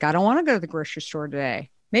like, I don't want to go to the grocery store today.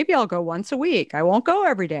 Maybe I'll go once a week. I won't go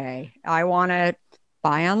every day. I want to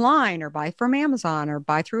buy online or buy from Amazon or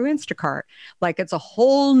buy through Instacart. Like it's a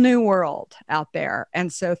whole new world out there.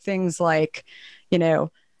 And so things like,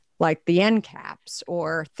 like the end caps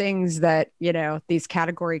or things that, these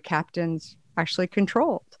category captains actually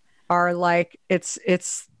controlled are like, it's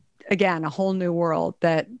again, a whole new world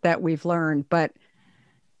that we've learned. But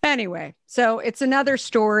anyway, so it's another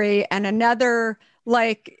story and another,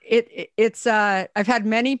 like it's I've had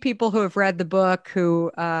many people who have read the book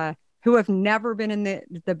who have never been in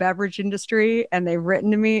the beverage industry, and they've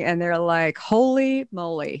written to me and they're like, holy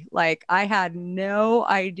moly, like I had no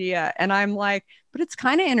idea. And I'm like, but it's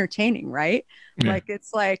kind of entertaining, right? Yeah. Like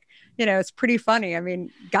it's like, it's pretty funny. I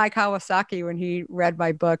mean, Guy Kawasaki, when he read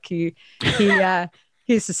my book, he's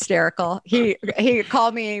hysterical. He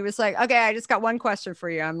called me and he was like, okay, I just got one question for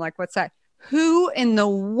you. I'm like, what's that? Who in the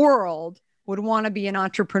world would want to be an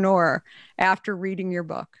entrepreneur after reading your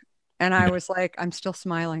book? And I was like, I'm still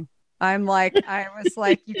smiling. I was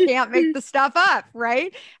like, you can't make the stuff up,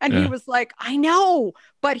 right? And He was like, I know.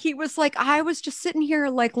 But he was like, I was just sitting here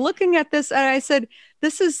like looking at this. And I said,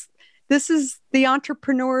 this is the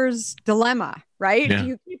entrepreneur's dilemma, right? Yeah. Do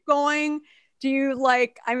you keep going? Do you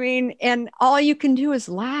and all you can do is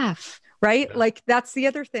laugh, right? Yeah. Like that's the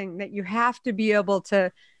other thing, that you have to be able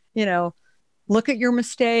to, look at your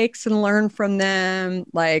mistakes and learn from them,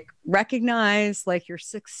 like recognize like your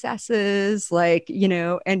successes, like,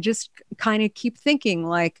 and just kind of keep thinking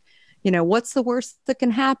like, what's the worst that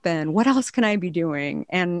can happen? What else can I be doing?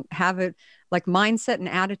 And have it like mindset and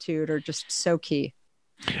attitude are just so key.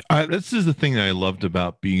 This is the thing that I loved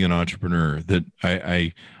about being an entrepreneur that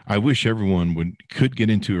I wish everyone could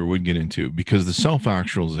get into or would get into, because the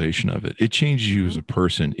self-actualization of it changes you as a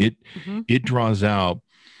person. It draws out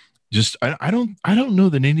just, I don't know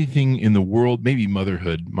that anything in the world, maybe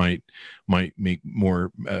motherhood might make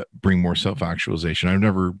more, bring more self-actualization. I've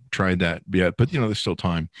never tried that yet, but there's still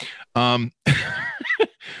time. But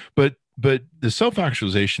the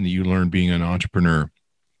self-actualization that you learn being an entrepreneur,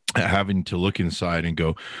 having to look inside and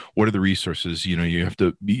go, what are the resources? You have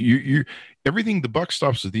to, you're everything, the buck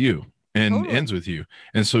stops with you and ends with you.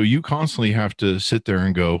 And so you constantly have to sit there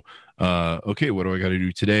and go, okay, what do I got to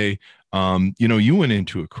do today? You went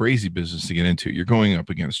into a crazy business to get into. You're going up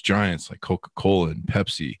against giants like Coca-Cola and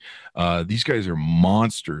Pepsi. These guys are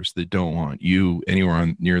monsters that don't want you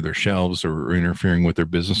anywhere near their shelves or interfering with their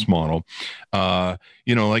business model.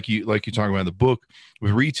 Like you talk about in the book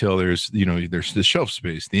with retail, there's the shelf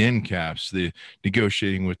space, the end caps, the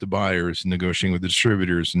negotiating with the buyers, negotiating with the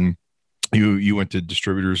distributors, and you went to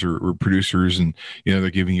distributors or producers, and they're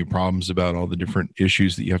giving you problems about all the different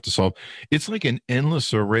issues that you have to solve. It's like an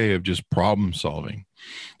endless array of just problem solving.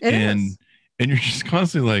 And you're just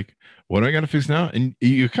constantly like, what do I got to fix now? And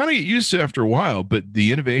you kind of get used to it after a while, but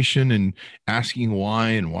the innovation and asking why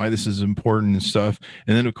and why this is important and stuff.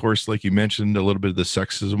 And then of course, like you mentioned, a little bit of the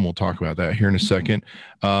sexism, we'll talk about that here in a second.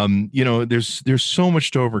 There's so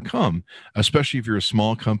much to overcome, especially if you're a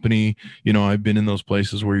small company. I've been in those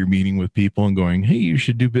places where you're meeting with people and going, hey, you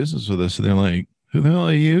should do business with us. And they're like, who the hell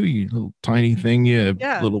are you? You little tiny thing,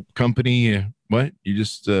 little company. What? You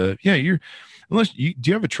just, you're, unless do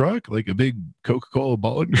you have a truck, like a big Coca-Cola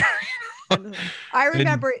bottle? I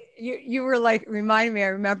remember you were like reminding me. I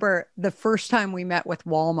remember the first time we met with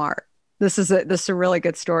Walmart. This is a really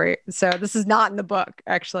good story. So this is not in the book,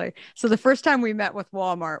 actually. So the first time we met with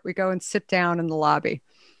Walmart, we go and sit down in the lobby,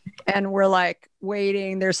 and we're like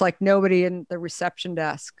waiting. There's like nobody in the reception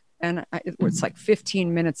desk, and it's like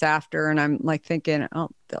 15 minutes after, and I'm like thinking, oh,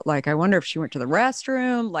 like I wonder if she went to the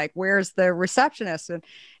restroom. Like, where's the receptionist?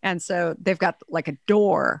 And so they've got like a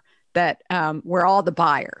door that where all the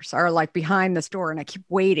buyers are like behind this door, and I keep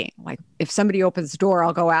waiting. Like if somebody opens the door,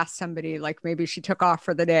 I'll go ask somebody, like maybe she took off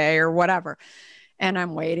for the day or whatever. And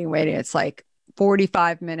I'm waiting. It's like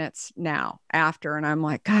 45 minutes now after, and I'm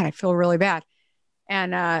like, God, I feel really bad.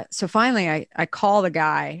 And so finally I call the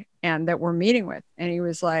guy and that we're meeting with, and he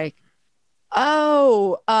was like,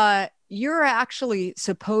 oh, you're actually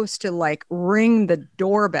supposed to like ring the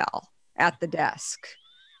doorbell at the desk.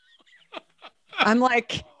 I'm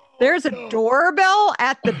like, there's a doorbell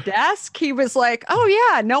at the desk? He was like,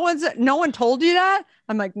 oh yeah, no one told you that?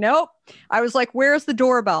 I'm like, nope. I was like, where's the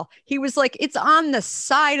doorbell? He was like, it's on the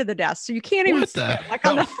side of the desk, so you can't even see it. Like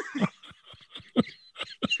on the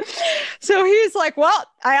So he's like, well,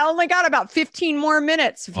 I only got about 15 more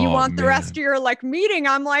minutes if you want the rest of your like meeting.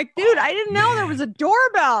 I'm like, dude, I didn't know there was a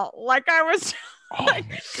doorbell. Like I was like,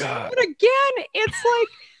 but again, it's like,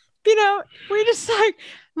 we just like,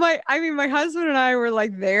 my husband and I were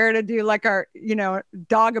like there to do like our,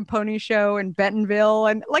 dog and pony show in Bentonville.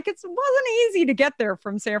 And like, it wasn't easy to get there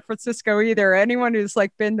from San Francisco either. Anyone who's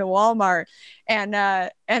like been to Walmart. And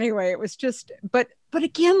anyway, it was just, but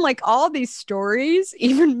again, like all these stories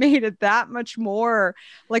even made it that much more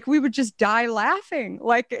like we would just die laughing.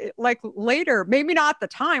 Like later, maybe not at the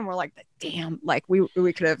time, we're like, damn, like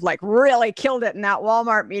we could have like really killed it in that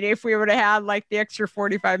Walmart meeting if we would have had like the extra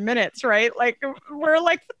 45 minutes, right? Like we're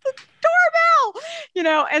like, the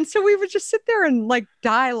doorbell, and so we would just sit there and like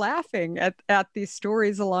die laughing at these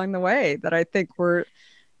stories along the way that I think were,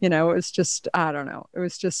 it was just, I don't know, it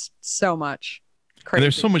was just so much. Crazy. And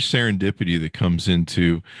there's so much serendipity that comes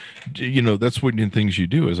into, that's one of the things you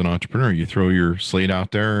do as an entrepreneur. You throw your slate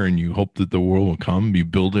out there and you hope that the world will come. You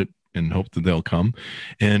build it and hope that they'll come.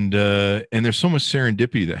 And there's so much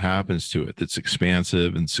serendipity that happens to it that's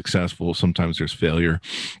expansive and successful. Sometimes there's failure,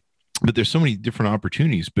 but there's so many different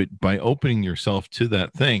opportunities. But by opening yourself to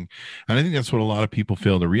that thing, and I think that's what a lot of people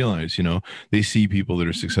fail to realize, they see people that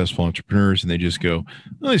are successful entrepreneurs and they just go,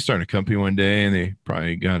 well, they started a company one day and they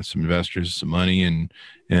probably got some investors, some money, and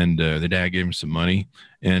their dad gave them some money.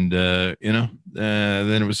 And, then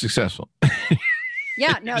it was successful.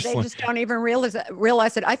 Yeah, no, they just don't even realize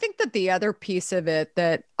it. I think that the other piece of it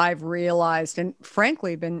that I've realized and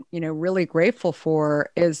frankly been, really grateful for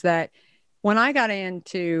is that when I got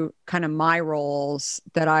into kind of my roles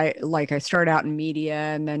that I started out in media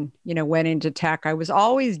and then, went into tech, I was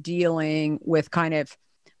always dealing with kind of,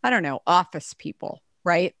 I don't know, office people,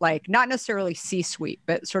 right? Like not necessarily C-suite,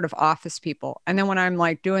 but sort of office people. And then when I'm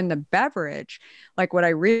like doing the beverage, like what I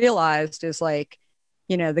realized is like,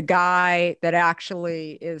 the guy that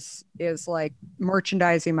actually is like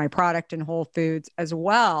merchandising my product in Whole Foods, as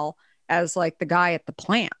well as like the guy at the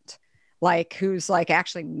plant, like who's like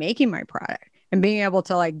actually making my product, and being able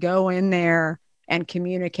to like go in there and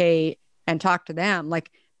communicate and talk to them.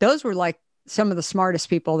 Like those were like some of the smartest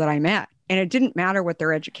people that I met. And it didn't matter what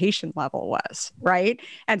their education level was. Right.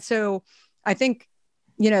 And so I think,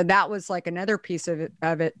 that was like another piece of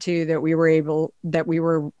it too, that we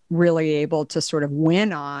were really able to sort of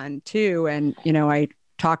win on too. And, I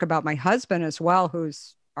talk about my husband as well,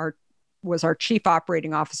 was our chief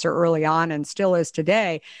operating officer early on and still is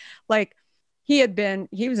today. Like he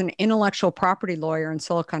was an intellectual property lawyer in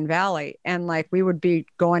Silicon Valley. And like, we would be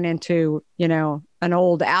going into, an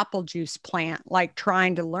old apple juice plant, like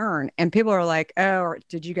trying to learn. And people are like, oh,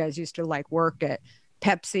 did you guys used to like work at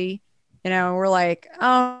Pepsi? We're like,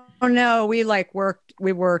 oh no, we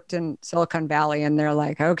worked in Silicon Valley. And they're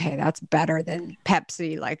like, okay, that's better than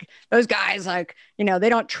Pepsi. Like those guys, like, they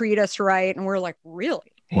don't treat us right. And we're like,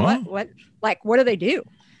 really? Wow. What do they do?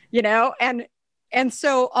 And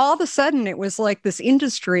so all of a sudden it was like this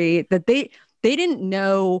industry that they didn't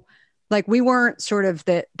know, like we weren't sort of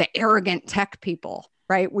the arrogant tech people,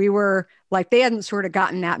 right? We were like, they hadn't sort of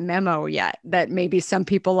gotten that memo yet that maybe some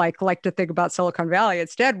people like to think about Silicon Valley.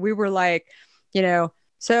 Instead, we were like,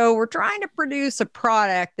 so we're trying to produce a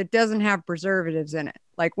product that doesn't have preservatives in it.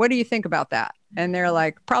 Like, what do you think about that? And they're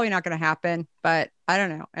like, probably not going to happen, but I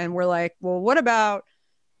don't know. And we're like, well, what about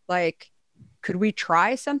like, could we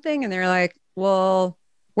try something? And they're like, well,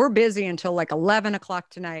 we're busy until like 11 o'clock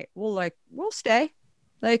tonight. We'll stay.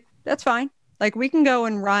 Like, that's fine. Like we can go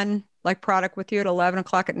and run like product with you at 11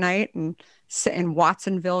 o'clock at night and in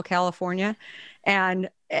Watsonville, California. And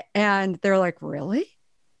they're like, really?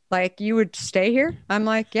 Like you would stay here? I'm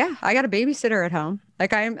like, yeah, I got a babysitter at home.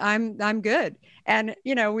 Like I'm good. And,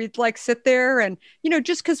 we'd like sit there and,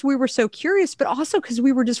 just cause we were so curious, but also cause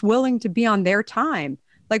we were just willing to be on their time.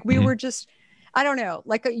 Like we were just, I don't know,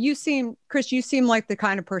 like Chris, you seem like the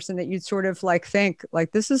kind of person that you'd sort of like think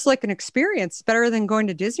like, this is like an experience better than going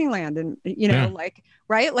to Disneyland. And, like,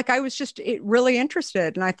 right. Like I was just really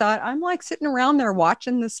interested. And I thought I'm like sitting around there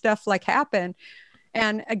watching this stuff like happen.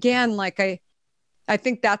 And again, like I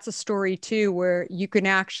think that's a story too, where you can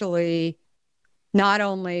actually not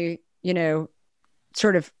only,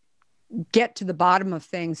 sort of get to the bottom of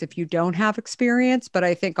things if you don't have experience, but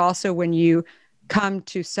I think also when you come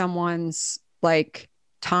to someone's like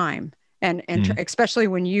time and especially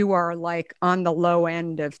when you are like on the low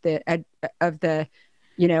end of the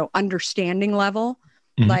understanding level,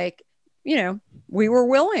 like, we were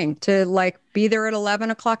willing to like be there at 11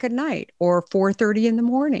 o'clock at night or 4:30 in the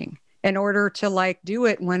morning in order to like do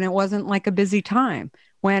it when it wasn't like a busy time,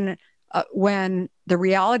 when the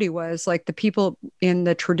reality was like the people in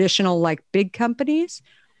the traditional like big companies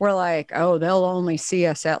were like, oh, they'll only see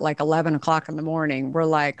us at like 11 o'clock in the morning. We're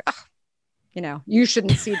like, you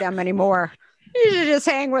shouldn't see them anymore. You should just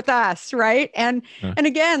hang with us. Right. And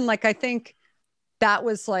again, like, I think that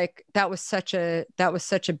was such a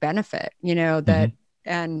benefit, that,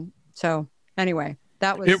 and so anyway,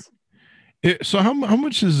 that was. So how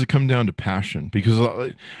much does it come down to passion? Because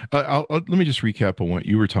let me just recap on what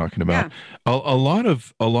you were talking about. Yeah. A lot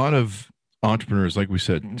of entrepreneurs, like we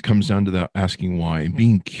said, it comes down to that asking why and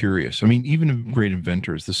being curious. I mean, even great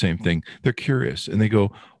inventors, the same thing. They're curious and they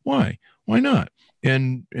go, why? Why not?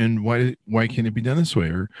 And why can't it be done this way?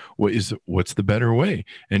 Or what's the better way?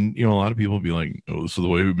 And a lot of people will be like, oh, this is the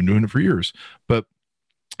way we've been doing it for years. But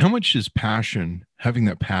how much is having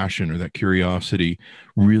that passion or that curiosity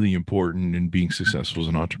really important in being successful as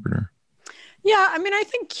an entrepreneur? Yeah, I mean, I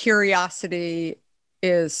think curiosity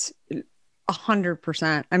is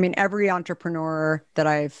 100%. I mean, every entrepreneur that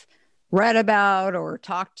I've read about or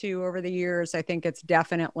talked to over the years, I think it's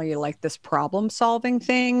definitely like this problem solving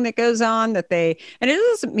thing that goes on and it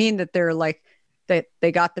doesn't mean that they're like, that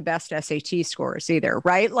they got the best SAT scores either,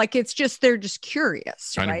 right? Like it's just, they're just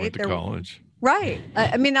curious, right? I went to college. Right.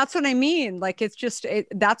 I mean, that's what I mean. Like, it's just,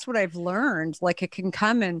 that's what I've learned. Like it can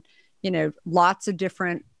come in, lots of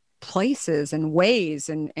different places and ways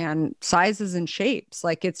and sizes and shapes.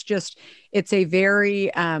 Like, it's a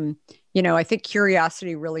very, I think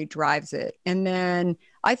curiosity really drives it. And then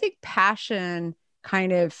I think passion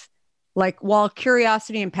kind of like, while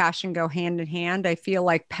curiosity and passion go hand in hand, I feel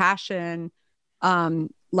like passion,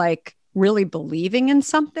 like really believing in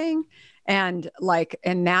something. And like,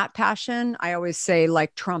 in that passion, I always say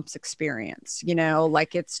like trumps experience,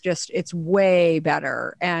 like it's way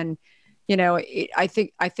better. And, I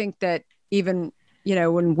think that even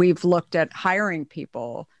when we've looked at hiring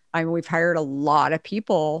people, I mean, we've hired a lot of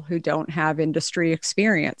people who don't have industry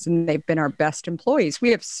experience, and they've been our best employees. We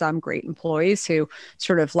have some great employees who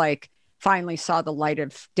sort of like finally saw the light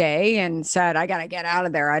of day and said, I got to get out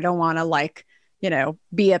of there. I don't want to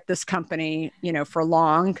be at this company, for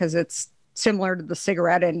long, because it's similar to the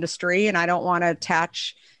cigarette industry. And I don't want to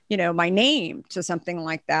attach, my name to something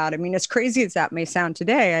like that. I mean, as crazy as that may sound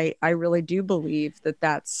today, I really do believe that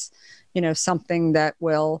that's, something that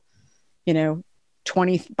will,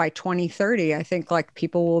 by 2030, I think like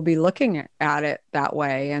people will be looking at it that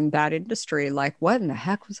way, and that industry, like, what in the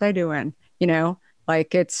heck was I doing?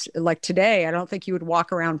 Like it's like today, I don't think you would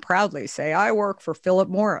walk around proudly say, I work for Philip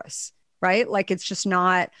Morris, right? Like it's just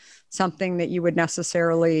not something that you would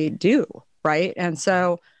necessarily do, right? And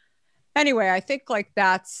so anyway, I think like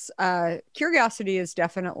that's curiosity is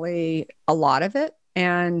definitely a lot of it.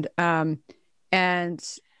 And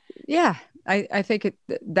yeah, I think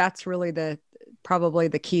that's really probably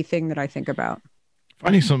the key thing that I think about.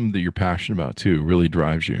 Finding something that you're passionate about too really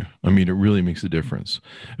drives you. I mean, it really makes a difference.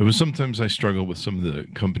 It was sometimes I struggle with some of the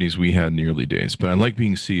companies we had in the early days, but I like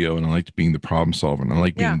being CEO and I liked being the problem solver and I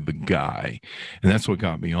like being the guy. And that's what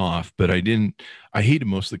got me off. But I hated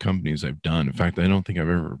most of the companies I've done. In fact, I don't think I've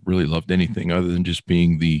ever really loved anything other than just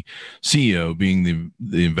being the CEO, being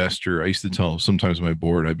the investor. I used to tell sometimes my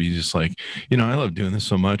board, I'd be just like, I love doing this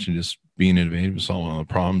so much and just being innovative, solving all the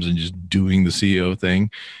problems and just doing the CEO thing,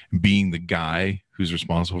 being the guy who's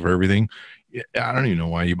responsible for everything. I don't even know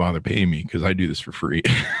why you bother paying me because I do this for free.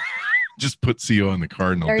 Just put CEO on the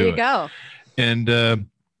card and I'll do it. There you go. And,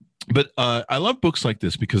 but I love books like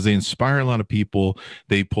this because they inspire a lot of people.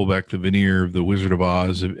 They pull back the veneer of the Wizard of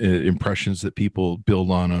Oz impressions that people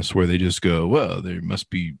build on us, where they just go, well, they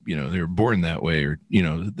must be, they were born that way, or,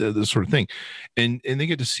 the sort of thing. And they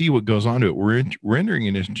get to see what goes on to it. We're entering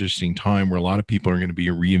an interesting time where a lot of people are going to be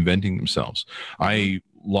reinventing themselves. I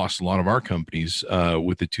lost a lot of our companies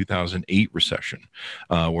with the 2008 recession,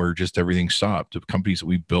 where just everything stopped. The companies that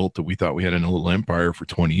we built that we thought we had a little empire for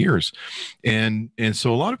 20 years. And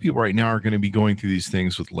so a lot of people right now are going to be going through these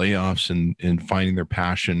things with layoffs and finding their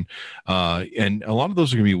passion. And a lot of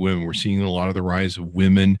those are going to be women. We're seeing a lot of the rise of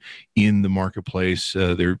women in the marketplace.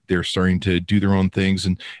 They're starting to do their own things.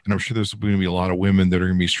 And I'm sure there's going to be a lot of women that are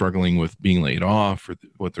going to be struggling with being laid off or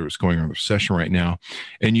what there's going on in the recession right now.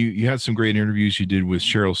 And you had some great interviews you did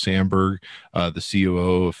with Sheryl Sandberg, the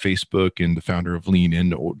COO of Facebook and the founder of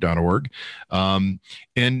leanin.org. And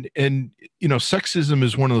sexism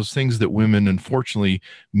is one of those things that women, unfortunately,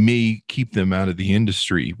 may keep them out of the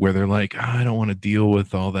industry, where they're like, I don't want to deal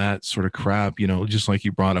with all that sort of crap, just like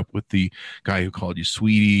you brought up with the guy who called you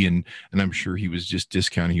sweetie. And I'm sure he was just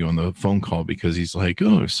discounting you on the phone call because he's like,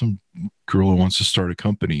 oh, there's some girl who wants to start a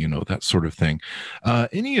company, that sort of thing.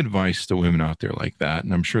 Any advice to women out there like that?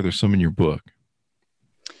 And I'm sure there's some in your book.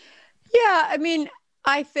 Yeah, I mean,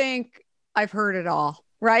 I think I've heard it all,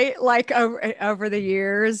 right? Like over the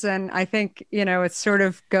years. And I think, it sort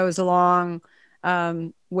of goes along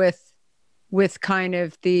with kind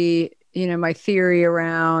of the, my theory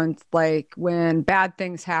around like when bad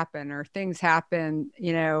things happen or things happen,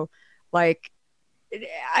 like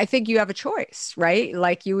I think you have a choice, right?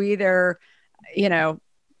 Like you either,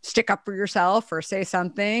 stick up for yourself or say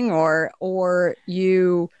something or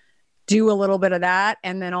you do a little bit of that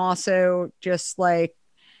and then also just like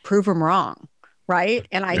prove them wrong. Right.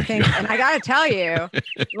 And I think, and I got to tell you,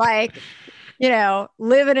 like,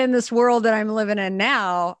 living in this world that I'm living in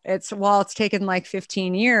now, it's taken like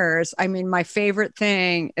 15 years. I mean, my favorite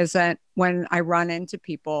thing is that when I run into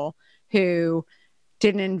people who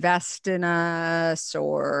didn't invest in us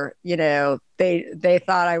or, they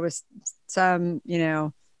thought I was some,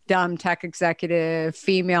 dumb tech executive,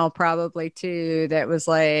 female probably too, that was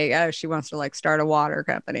like, oh, she wants to like start a water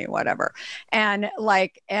company, whatever. And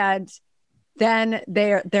then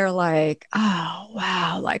they're like, oh,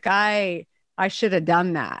 wow. Like I should have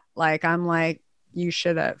done that. Like, I'm like, you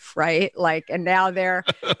should have, right? Like, and now they're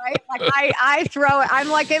right. Like I throw it. I'm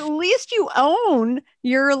like, at least you own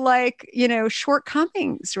your like,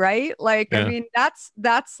 shortcomings, right? Like, yeah. I mean,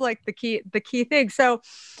 that's like the key thing. So,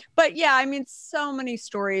 but yeah, I mean, so many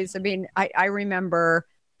stories. I mean, I remember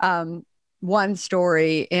one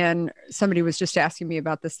story, and somebody was just asking me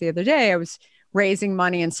about this the other day. I was raising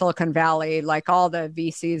money in Silicon Valley, like all the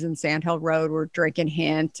VCs in Sand Hill Road were drinking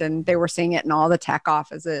Hint, and they were seeing it in all the tech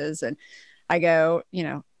offices. And I go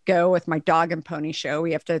with my dog and pony show.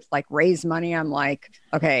 We have to like raise money. I'm like,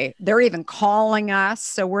 okay, they're even calling us.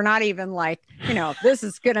 So we're not even like, this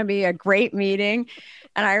is going to be a great meeting.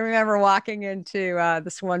 And I remember walking into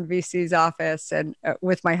this one VC's office and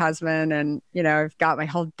with my husband and, I've got my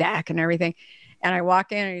whole deck and everything. And I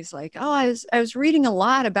walk in and he's like, oh, I was reading a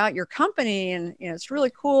lot about your company, and it's really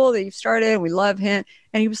cool that you've started, and we love him.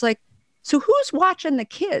 And he was like, so who's watching the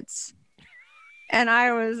kids? And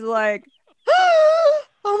I was like, oh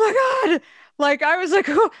my God. Like, I was like,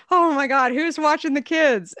 oh my God, who's watching the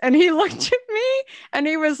kids? And he looked at me and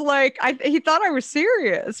he was like, he thought I was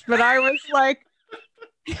serious, but I was like,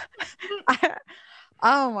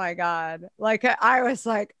 oh my God. Like, I was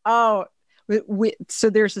like, oh, so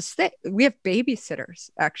there's this thing, we have babysitters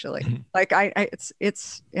actually. Like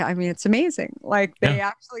it's amazing. Like they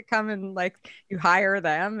actually come and like you hire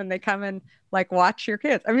them and they come and like watch your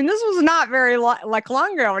kids. I mean, this was not very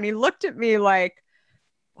long ago. And he looked at me like,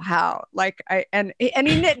 wow. Like and he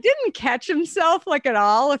didn't catch himself like at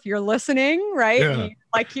all. If you're listening, right. Yeah. You,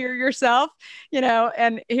 like hear yourself,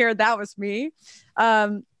 and here that was me.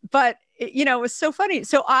 But it was so funny.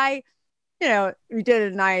 So we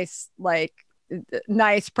did a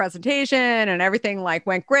nice presentation and everything like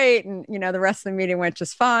went great. And, the rest of the meeting went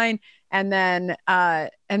just fine. And then I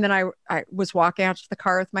was walking out to the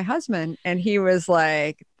car with my husband and he was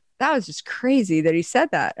like, that was just crazy that he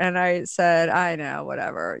said that. And I said, I know,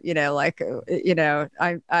 whatever,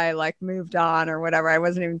 I like moved on or whatever. I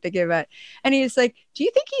wasn't even thinking about it. And he's like, do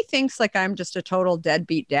you think he thinks like I'm just a total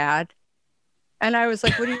deadbeat dad? And I was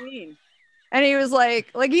like, what do you mean? And he was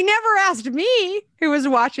like he never asked me who was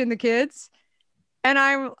watching the kids. And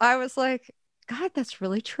I was like, God, that's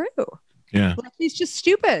really true. Yeah. Like, he's just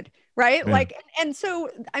stupid. Right. Yeah. Like, and so,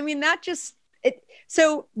 I mean,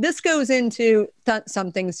 so this goes into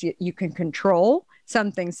some things you can control,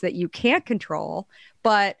 some things that you can't control.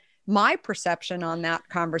 But my perception on that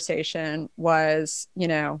conversation was,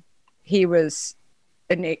 he was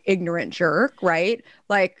an ignorant jerk. Right.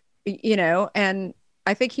 Like, and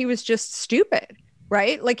I think he was just stupid,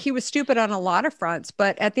 right? Like he was stupid on a lot of fronts,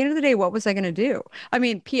 but at the end of the day, what was I going to do? I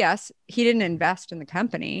mean, P.S., he didn't invest in the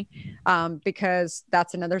company because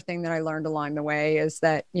that's another thing that I learned along the way is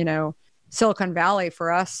that, Silicon Valley for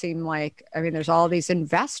us seemed like, I mean, there's all these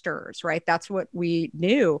investors, right? That's what we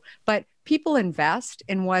knew, but people invest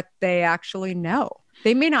in what they actually know.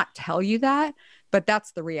 They may not tell you that, but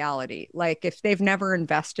that's the reality. Like if they've never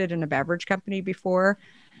invested in a beverage company before,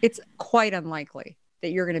 it's quite unlikely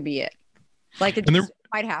that you're going to be it. Like it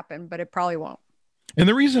might happen, but it probably won't. And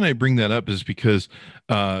the reason I bring that up is because,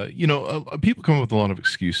 people come up with a lot of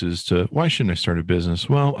excuses to why shouldn't I start a business?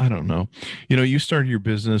 Well, I don't know. You started your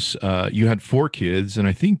business. You had 4 kids, and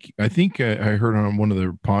I think I heard on one of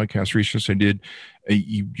the podcast research I did,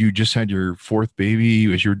 you just had your 4th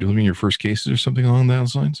baby as you were delivering your first cases or something along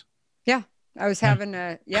those lines. Yeah, I was having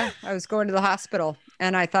I was going to the hospital,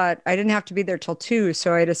 and I thought I didn't have to be there till 2,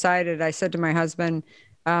 so I said to my husband,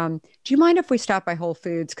 do you mind if we stop by Whole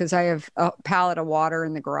Foods? Because I have a pallet of water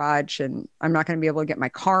in the garage and I'm not going to be able to get my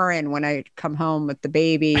car in when I come home with the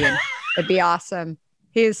baby and it'd be awesome.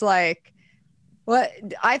 He's like, what?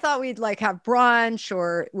 I thought we'd like have brunch,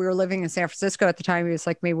 or we were living in San Francisco at the time. He was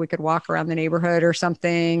like, maybe we could walk around the neighborhood or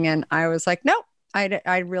something. And I was like, no,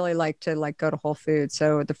 I'd really like to like go to Whole Foods.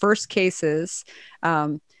 So the first cases,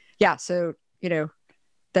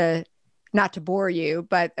 not to bore you,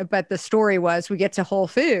 but the story was we get to Whole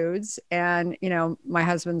Foods and, my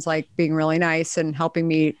husband's like being really nice and helping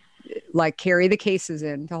me like carry the cases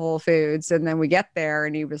into Whole Foods. And then we get there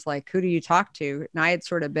and he was like, who do you talk to? And I had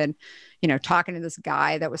sort of been, talking to this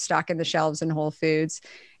guy that was stocking the shelves in Whole Foods.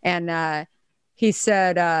 And he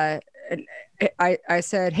said, I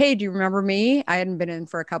said, hey, do you remember me? I hadn't been in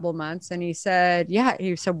for a couple of months. And he said, yeah.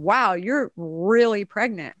 He said, wow, you're really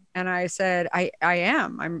pregnant. And I said, I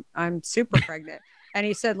am. I'm super pregnant. And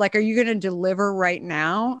he said, like, are you going to deliver right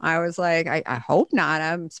now? I was like, I hope not.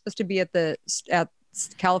 I'm supposed to be at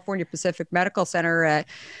California Pacific Medical Center at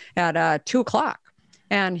 2:00.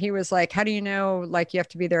 And he was like, how do you know, like, you have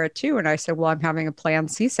to be there at 2? And I said, well, I'm having a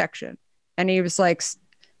planned C-section. And he was like,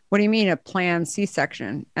 what do you mean a planned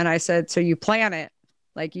C-section? And I said, so you plan it.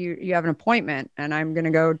 Like you have an appointment and I'm going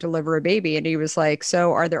to go deliver a baby. And he was like,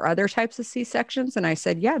 so are there other types of C-sections? And I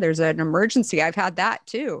said, yeah, there's an emergency. I've had that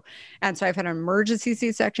too. And so I've had an emergency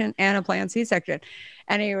C-section and a planned C-section.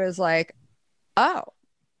 And he was like, oh.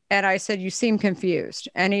 And I said, you seem confused.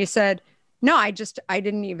 And he said, no, I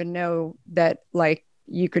didn't even know that like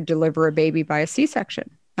you could deliver a baby by a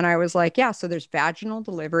C-section. And I was like, yeah, so there's vaginal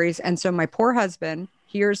deliveries. And so my poor husband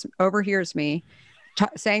overhears me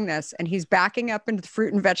saying this, and he's backing up into the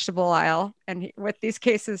fruit and vegetable aisle. And with these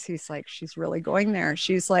cases, he's like, she's really going there.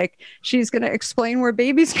 She's like, she's going to explain where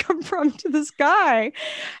babies come from to this guy.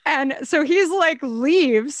 And so he's like,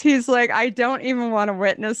 leaves. He's like, I don't even want to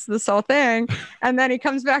witness this whole thing. And then he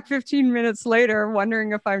comes back 15 minutes later,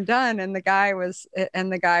 wondering if I'm done. And the guy was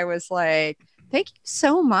like, thank you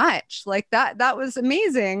so much. Like that was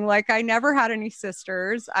amazing. Like I never had any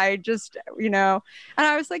sisters. I just, and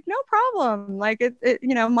I was like, no problem. Like it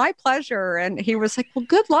my pleasure. And he was like, well,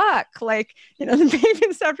 good luck. Like, the baby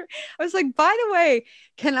and stuff. I was like, by the way,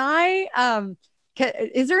 can I,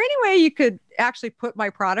 is there any way you could actually put my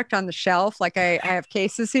product on the shelf? Like I have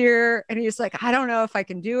cases here. And he's like, I don't know if I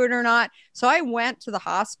can do it or not. So I went to the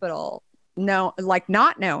hospital,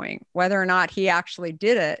 not knowing whether or not he actually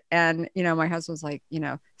did it. And, my husband's like,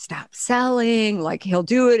 stop selling, like he'll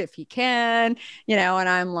do it if he can, and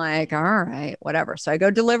I'm like, all right, whatever. So I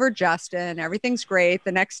go deliver Justin, everything's great.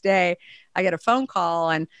 The next day I get a phone call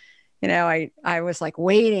and, I was like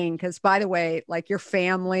waiting because, by the way, like your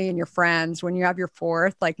family and your friends, when you have your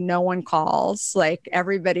fourth, like no one calls, like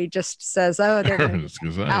everybody just says, oh, they're going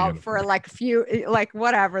to out for like a few, like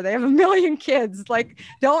whatever. They have a million kids, like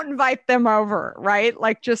don't invite them over, right?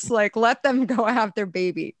 Like just like let them go have their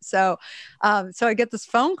baby. So I get this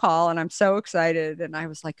phone call and I'm so excited. And I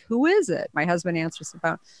was like, who is it? My husband answers the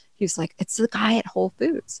phone. He's like, it's the guy at Whole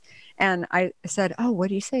Foods. And I said, oh, what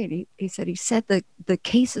do you say? And he said the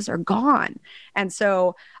cases are gone. And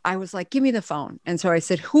so I was like, give me the phone. And so I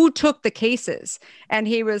said, who took the cases? And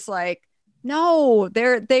he was like, no,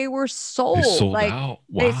 they were sold. They sold out.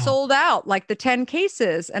 Wow. They sold out like the 10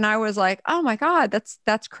 cases. And I was like, oh my God,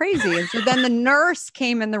 that's crazy. And so then the nurse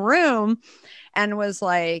came in the room and was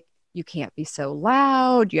like, you can't be so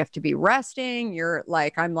loud. You have to be resting.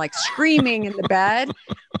 I'm like screaming in the bed.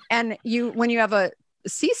 And when you have a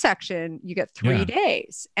C-section, you get 3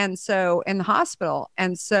 days. And so in the hospital.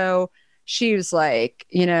 And so she was like,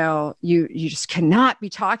 you just cannot be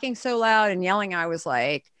talking so loud and yelling. I was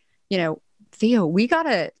like, Theo, we got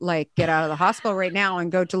to like get out of the hospital right now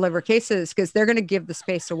and go deliver cases because they're going to give the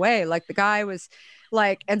space away. Like the guy was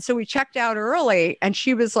like, and so we checked out early and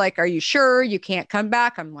she was like, are you sure you can't come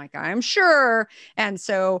back? I'm like, I'm sure. And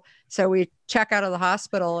so we check out of the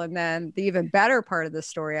hospital. And then the even better part of the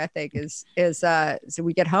story, I think is so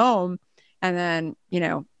we get home and then,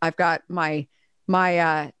 I've got my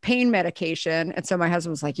pain medication. And so my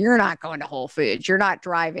husband was like, you're not going to Whole Foods. You're not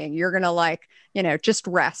driving. You're going to just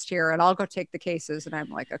rest here and I'll go take the cases. And I'm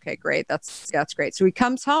like, okay, great. That's great. So he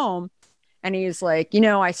comes home and he's like,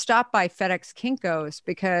 I stopped by FedEx Kinko's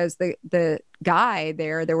because the guy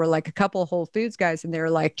there were like a couple of Whole Foods guys and they were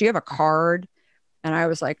like, do you have a card? And I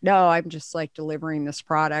was like, no, I'm just like delivering this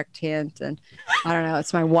product hint. And I don't know,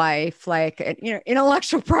 it's my wife, like,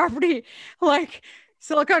 intellectual property, like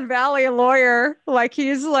Silicon Valley lawyer, like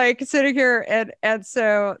he's like sitting here. And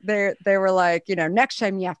so they were like, next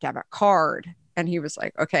time you have to have a card. And he was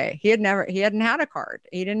like, okay, he hadn't had a card.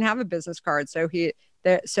 He didn't have a business card. So he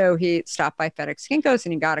stopped by FedEx Kinko's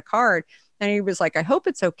and he got a card and he was like, I hope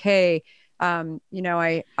it's okay.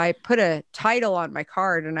 I put a title on my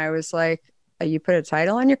card and I was like, you put a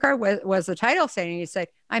title on your card? What was the title saying? And he said,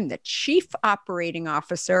 I'm the chief operating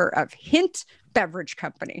officer of Hint Beverage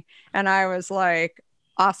Company. And I was like,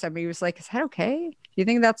 awesome. He was like, is that okay? Do you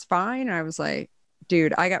think that's fine? And I was like,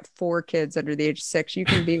 dude, I got 4 kids under the age of 6. You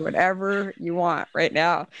can be whatever you want right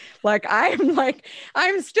now.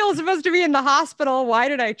 I'm still supposed to be in the hospital. Why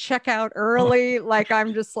did I check out early? Like,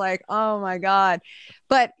 I'm just like, oh my God.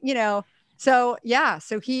 But, so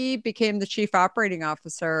he became the chief operating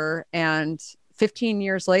officer and 15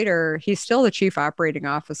 years later, he's still the chief operating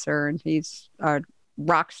officer and he's a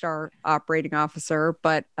rock star operating officer.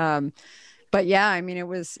 But yeah, I mean, it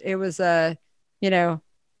was a,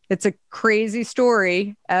 it's a crazy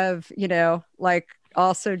story of, like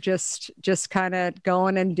also just kind of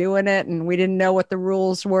going and doing it. And we didn't know what the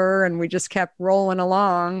rules were. And we just kept rolling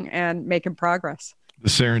along and making progress. The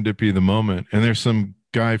serendipity of the moment. And there's some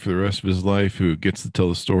guy for the rest of his life who gets to tell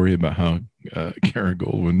the story about how Karen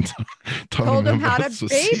Goldin told him how to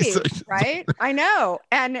baby, right? I know.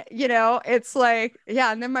 And, it's like,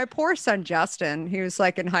 yeah. And then my poor son, Justin, he was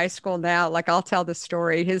like in high school now, like I'll tell the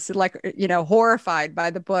story. He's like, horrified by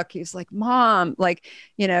the book. He's like, Mom, like,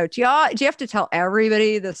 do you have to tell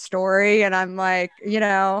everybody the story? And I'm like,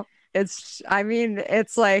 it's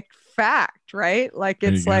like fact, right? Like,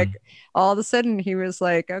 it's like all of a sudden he was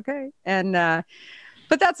like, okay. And,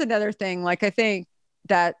 but that's another thing. Like, I think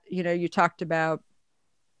that, you talked about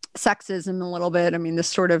sexism a little bit. I mean, this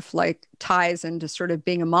sort of like ties into sort of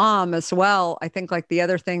being a mom as well. I think like the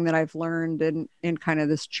other thing that I've learned in kind of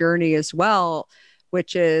this journey as well,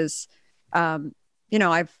 which is,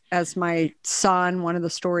 as my son, one of the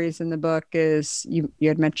stories in the book is you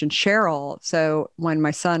had mentioned Cheryl. So when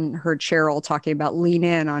my son heard Cheryl talking about Lean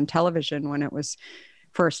In on television when it was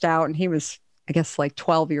first out, and he was, I guess, like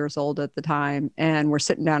 12 years old at the time. And we're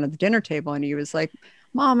sitting down at the dinner table and he was like,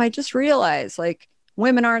 Mom, I just realized like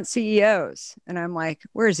women aren't CEOs. And I'm like,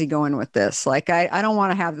 where is he going with this? Like, I don't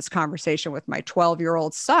want to have this conversation with my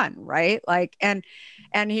 12-year-old son. Right. Like, and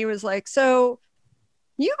he was like, so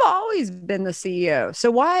you've always been the CEO. So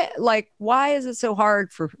why is it so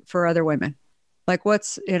hard for other women? Like,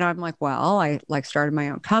 I'm like, well, I like started my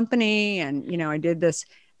own company and, I did this.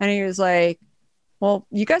 And he was like, well,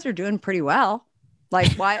 you guys are doing pretty well.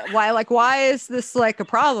 Like, why is this like a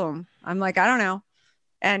problem? I'm like, I don't know.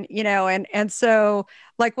 And, and so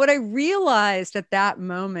like what I realized at that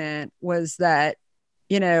moment was that,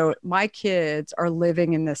 my kids are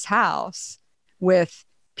living in this house with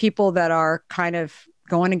people that are kind of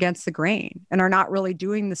going against the grain and are not really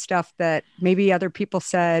doing the stuff that maybe other people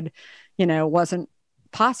said, wasn't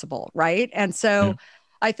possible. Right. And so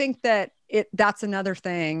I think that that's another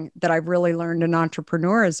thing that I've really learned in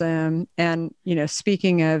entrepreneurism. And,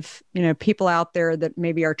 speaking of, people out there that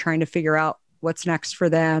maybe are trying to figure out what's next for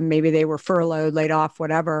them, maybe they were furloughed, laid off,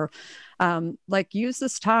 whatever, like use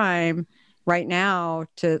this time right now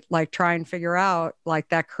to like try and figure out like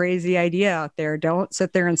that crazy idea out there. Don't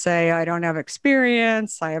sit there and say, I don't have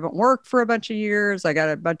experience. I haven't worked for a bunch of years. I got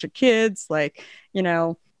a bunch of kids. Like,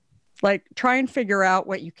 like try and figure out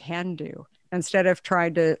what you can do instead of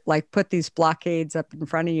trying to like put these blockades up in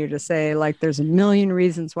front of you to say like, there's a million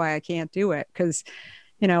reasons why I can't do it. Cause,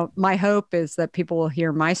 my hope is that people will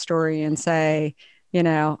hear my story and say, I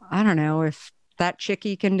don't know if that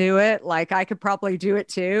chickie can do it. Like I could probably do it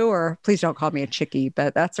too, or please don't call me a chickie,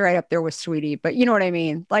 but that's right up there with sweetie. But you know what I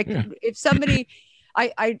mean? Like if somebody,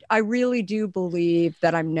 I really do believe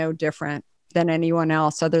that I'm no different than anyone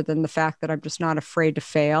else other than the fact that I'm just not afraid to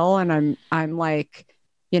fail. And I'm like,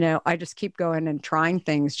 I just keep going and trying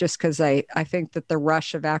things just because I think that the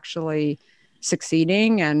rush of actually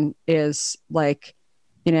succeeding and is like,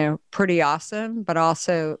 pretty awesome. But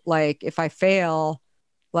also like if I fail,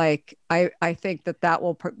 like I think that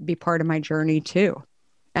will be part of my journey too.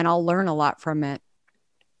 And I'll learn a lot from it.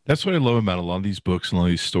 That's what I love about a lot of these books and all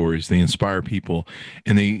these stories. They inspire people,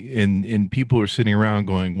 and and people are sitting around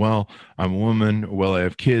going, well, I'm a woman, or, well, I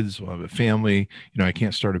have kids, well, I have a family, I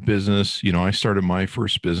can't start a business. I started my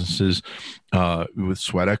first businesses with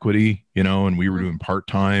sweat equity, and we were doing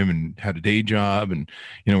part-time and had a day job, and,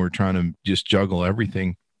 we're trying to just juggle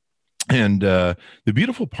everything. And the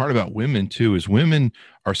beautiful part about women too, is women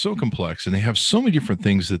are so complex and they have so many different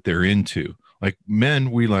things that they're into. Like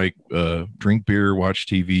men, we like drink beer, watch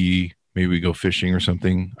TV, maybe we go fishing or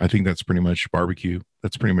something. I think that's pretty much barbecue.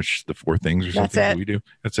 That's pretty much the four things or something that we do.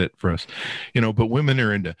 That's it for us. But women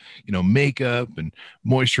are into, makeup and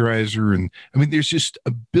moisturizer. And I mean, there's just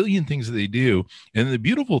a billion things that they do. And the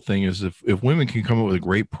beautiful thing is if women can come up with a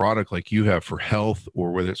great product like you have for health,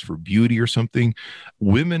 or whether it's for beauty or something,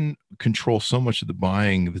 women control so much of the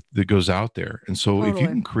buying that goes out there. And so if you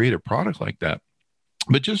can create a product like that,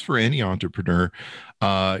 but just for any entrepreneur,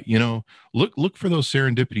 look for those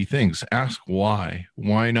serendipity things. Ask why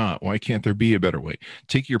not? Why can't there be a better way?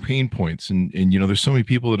 Take your pain points. And there's so many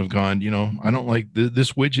people that have gone, I don't like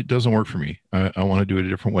this widget doesn't work for me. I want to do it a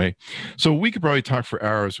different way. So we could probably talk for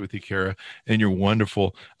hours with you, Kara, and you're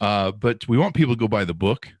wonderful. But we want people to go buy the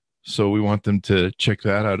book. So we want them to check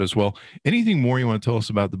that out as well. Anything more you want to tell us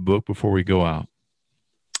about the book before we go out?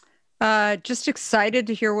 Just excited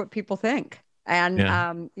to hear what people think. And,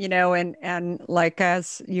 and like,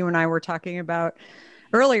 as you and I were talking about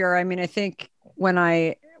earlier, I mean, I think when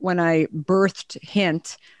I birthed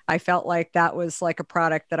Hint, I felt like that was like a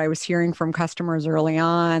product that I was hearing from customers early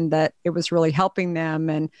on, that it was really helping them.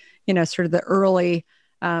 And, sort of the early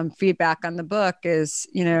feedback on the book is,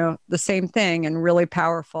 the same thing and really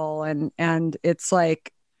powerful. And it's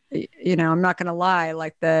like, I'm not going to lie,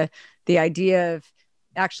 like the idea of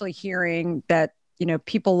actually hearing that,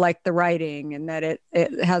 people like the writing and that it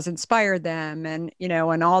has inspired them and,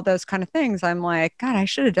 and all those kind of things. I'm like, God, I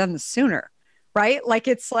should have done this sooner. Right. Like,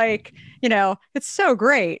 it's like, it's so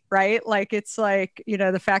great. Right. Like, it's like,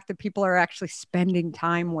 the fact that people are actually spending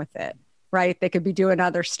time with it. Right. They could be doing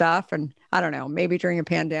other stuff. And I don't know, maybe during a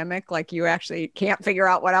pandemic, like you actually can't figure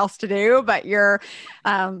out what else to do, but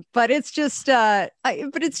but it's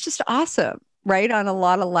just awesome. Right. On a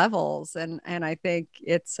lot of levels. And I think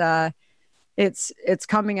it's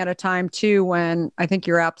coming at a time too when I think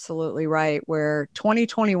you're absolutely right, where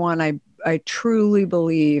 2021, I truly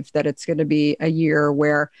believe that it's going to be a year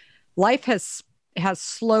where life has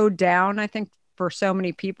slowed down, I think, for so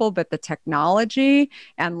many people, but the technology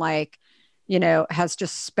and has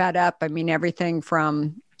just sped up. I mean, everything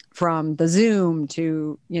from the Zoom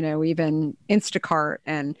to, even Instacart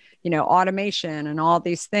and, automation and all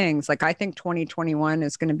these things. Like, I think 2021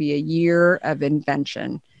 is going to be a year of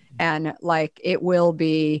invention. And like, it will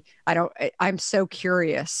be, I'm so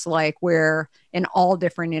curious, like where in all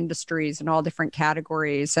different industries and all different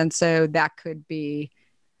categories. And so that could be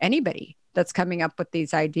anybody that's coming up with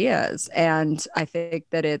these ideas. And I think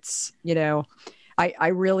that it's, I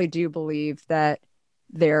really do believe that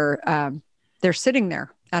they're sitting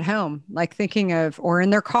there at home, like thinking of, or in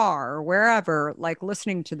their car or wherever, like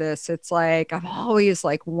listening to this. It's like, I've always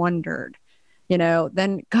like wondered,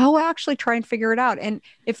 then go actually try and figure it out. And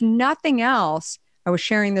if nothing else, I was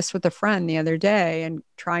sharing this with a friend the other day and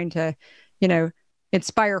trying to,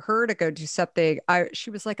 inspire her to go do something. She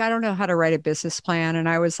was like, I don't know how to write a business plan. And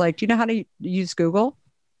I was like, do you know how to use Google?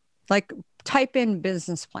 Like type in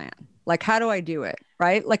business plan. Like, how do I do it?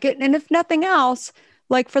 Right. Like, and if nothing else,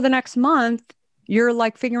 like for the next month, you're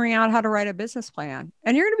like figuring out how to write a business plan,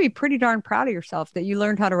 and you're going to be pretty darn proud of yourself that you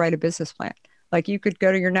learned how to write a business plan. Like you could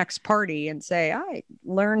go to your next party and say, I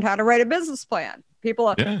learned how to write a business plan.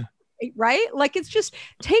 People, yeah. Right? Like it's just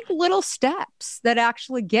take little steps that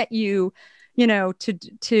actually get you,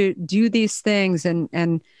 to do these things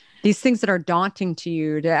and these things that are daunting to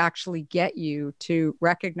you, to actually get you to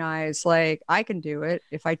recognize, like, I can do it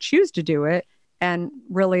if I choose to do it, and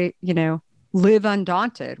really, live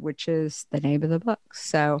undaunted, which is the name of the book.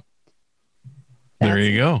 So there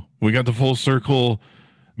you go. We got the full circle.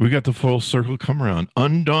 We got the full circle come around.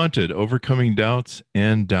 Undaunted, Overcoming Doubts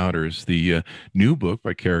and Doubters, the new book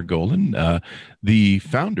by Kara Goldin, the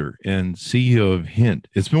founder and CEO of Hint.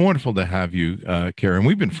 It's been wonderful to have you, Kara, and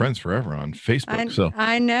we've been friends forever on Facebook.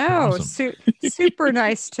 I know. Awesome. Super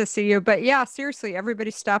nice to see you. But yeah, seriously,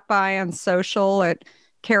 everybody stop by on social at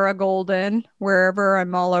Kara Goldin, wherever.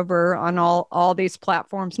 I'm all over on all these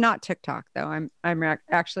platforms. Not TikTok, though. I'm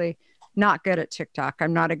actually not good at TikTok.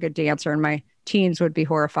 I'm not a good dancer, and my teens would be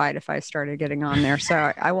horrified if I started getting on there.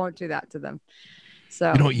 So I won't do that to them.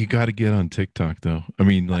 So you got to get on TikTok though. I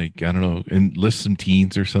mean, like, I don't know, and list some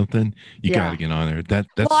teens or something. You got to get on there. That's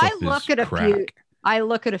I look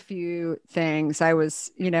at a few things. I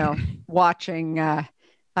was, watching. I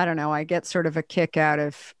don't know. I get sort of a kick out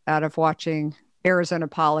of watching Arizona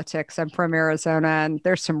politics. I'm from Arizona, and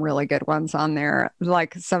there's some really good ones on there.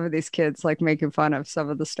 Like some of these kids like making fun of some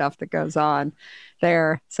of the stuff that goes on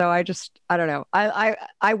there. So I don't know.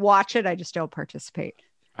 I watch it. I just don't participate.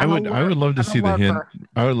 I would love to see the Hint.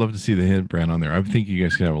 I would love to see the Hint brand on there. I think you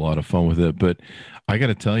guys can have a lot of fun with it, but I got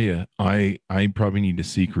to tell you, I probably need to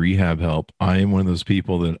seek rehab help. I am one of those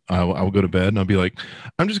people that I'll go to bed and I'll be like,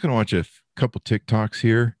 I'm just going to watch a couple TikToks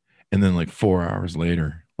here. And then like 4 hours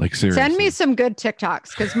later, like seriously, send me some good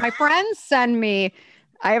TikToks, because my friends send me.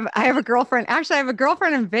 I have a girlfriend. Actually, I have a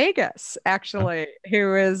girlfriend in Vegas. Actually,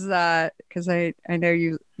 who is because I know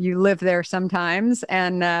you live there sometimes,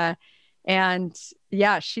 and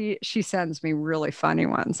yeah, she sends me really funny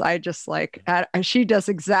ones. I just like she does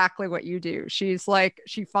exactly what you do. She's like,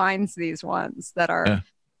 she finds these ones that are.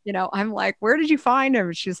 I'm like, where did you find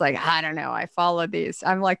him? She's like, I don't know. I follow these.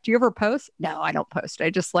 I'm like, do you ever post? No, I don't post. I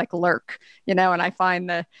just like lurk, and I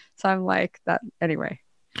find so I'm like that anyway.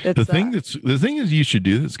 The thing is you should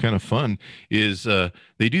do that's kind of fun is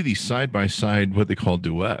they do these side by side, what they call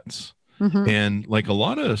duets. Mm-hmm. And like a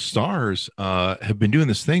lot of stars have been doing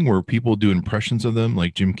this thing where people do impressions of them,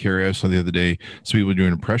 like Jim Carrey. I saw the other day, some people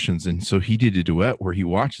doing impressions. And so he did a duet where he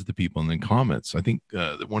watches the people and then comments. I think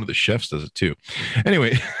one of the chefs does it too.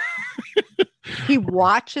 Anyway. He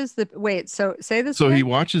watches so say this. So again? He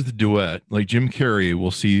watches the duet. Like Jim Carrey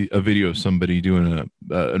will see a video of somebody doing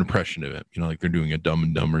an impression of it, like they're doing a Dumb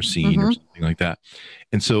and Dumber scene or something like that.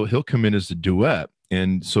 And so he'll come in as a duet.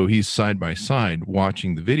 And so he's side by side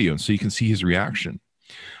watching the video. And so you can see his reaction.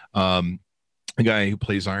 A guy who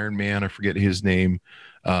plays Iron Man, I forget his name,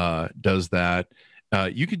 does that.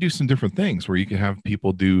 You could do some different things where you could have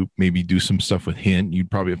people do some stuff with Hint. You'd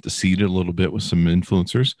probably have to seed it a little bit with some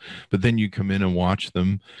influencers, but then you come in and watch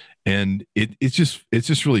them. And it's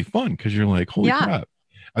just really fun because you're like, holy crap.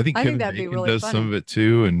 I think Kevin Bacon really does funny. Some of it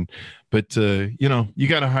too. But you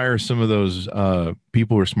got to hire some of those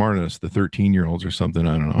people who are smart than us, the 13-year-olds or something.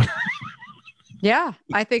 I don't know. Yeah,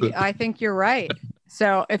 I think you're right.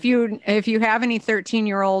 So if you have any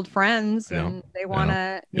 13-year-old friends and they want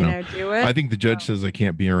to, do it. I think the judge says I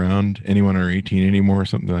can't be around anyone under 18 anymore or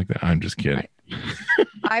something like that. I'm just kidding. Right.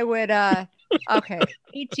 I would, okay,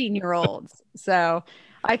 18-year-olds. So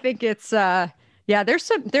I think it's,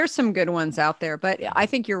 there's some good ones out there, but I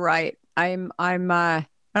think you're right. I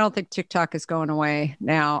don't think TikTok is going away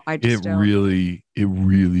now. It really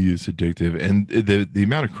is addictive. And the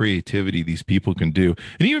amount of creativity these people can do,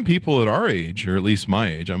 and even people at our age, or at least my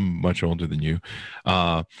age, I'm much older than you,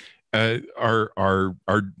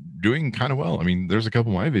 are doing kind of well. I mean, there's a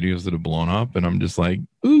couple of my videos that have blown up, and I'm just like,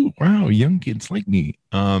 ooh, wow, young kids like me.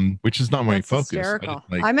 Which is not my That's focus. hysterical.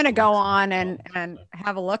 Like, I'm gonna go on and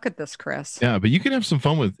have a look at this, Chris. yeah, but you can have some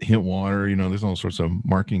fun with Hint Water. You know, there's all sorts of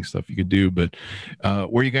marketing stuff you could do. But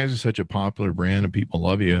where you guys are such a popular brand and people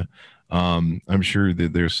love you, I'm sure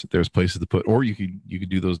that there's places to put, or you could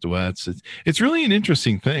do those duets. It's really an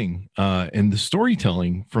interesting thing, and the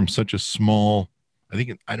storytelling from such a small,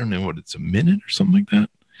 I don't know what it's, a minute or something like that.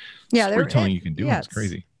 Yeah, storytelling you can do. It's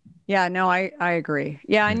crazy. Yeah, no, I agree.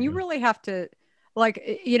 Yeah, and you really have to,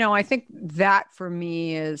 like, you know, I think that for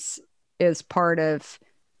me is part of,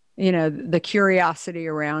 you know, the curiosity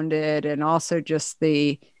around it, and also just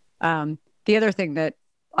the other thing that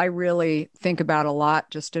I really think about a lot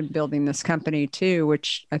just in building this company too,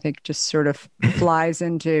 which I think just sort of flies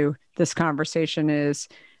into this conversation, is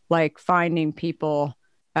like finding people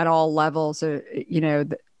at all levels of, you know,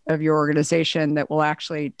 of your organization that will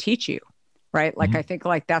actually teach you, right? Like, I think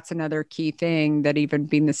like that's another key thing, that even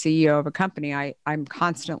being the CEO of a company, I'm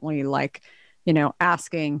constantly like, you know,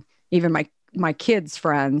 asking even my kids'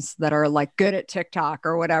 friends that are like good at TikTok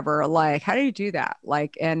or whatever, like, how do you do that?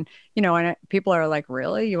 Like, and, you know, and people are like,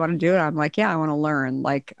 really, you want to do it? I'm like, yeah, I want to learn.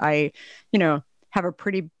 Like, I, you know, have a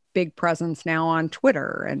pretty big presence now on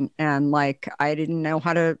Twitter, and like, I didn't know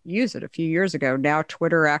how to use it a few years ago. Now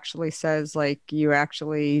Twitter actually says like, you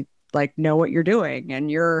actually like know what you're doing,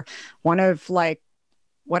 and you're one of like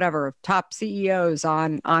whatever top CEOs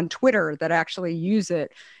on Twitter that actually use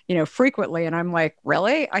it, you know, frequently. And I'm like,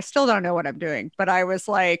 really? I still don't know what I'm doing. But I was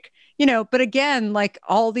like, you know, but again, like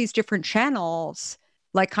all these different channels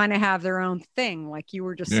like kind of have their own thing, like you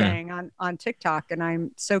were just saying on TikTok, and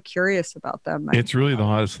I'm so curious about them. It's really the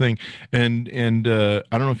hottest thing. And I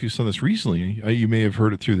don't know if you saw this recently. You may have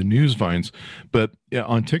heard it through the news vines, but yeah,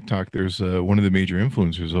 on TikTok, there's one of the major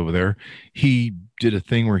influencers over there. He did a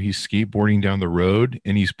thing where he's skateboarding down the road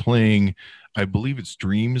and he's playing, I believe it's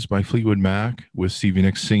Dreams by Fleetwood Mac with Stevie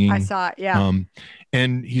Nicks singing. I saw it, yeah.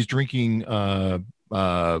 And he's drinking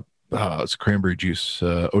it's cranberry juice,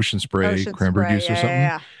 ocean spray, cranberry juice or something.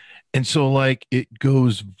 Yeah. And so like it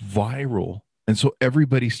goes viral. And so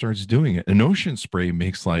everybody starts doing it. And ocean spray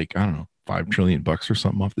makes like, I don't know, $5 trillion or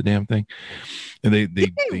something off the damn thing. And they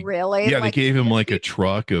really? Yeah, like, they gave him like a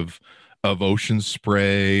truck of ocean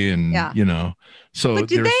spray, and you know, so but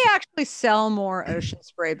did they actually sell more ocean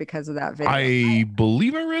spray because of that video? I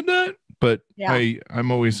believe I read that, but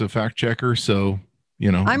I'm always a fact checker, so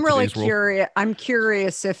you know, I'm really curious. I'm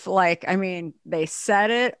curious if like, I mean, they said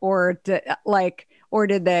it, or did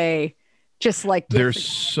they just like, there's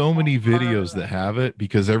so many videos that have it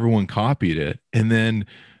because everyone copied it, and then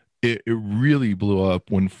it really blew up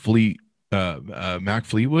when Mac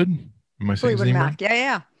Fleetwood, am I saying his name right?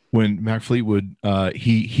 Yeah. When Mac Fleetwood,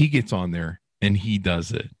 he gets on there and he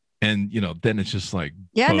does it. And, you know, then it's just like,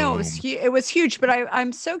 boom. No, it was huge. But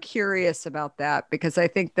I'm so curious about that, because I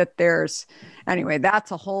think that anyway,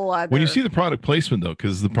 that's a whole other. When you see the product placement, though,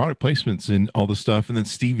 because the product placement's in all the stuff, and then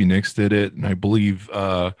Stevie Nicks did it, and I believe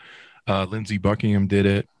Lindsey Buckingham did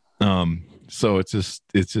it. So it's just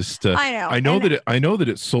I know that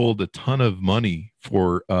it sold a ton of money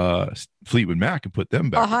for Fleetwood Mac and put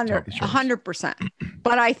them back 100%.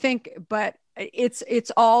 But I think,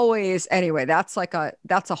 it's always, anyway, that's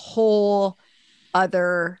a whole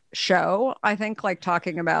other show. I think, like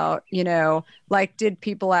talking about, you know, like, did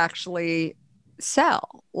people actually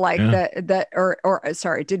sell like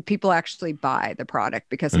did people actually buy the product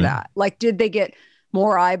because of that? Like, did they get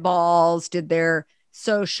more eyeballs? Did their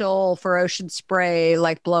social for ocean spray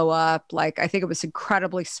like blow up? Like, I think it was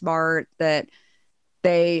incredibly smart that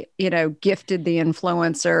they, you know, gifted the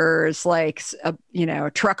influencers like a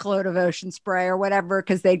truckload of ocean spray or whatever,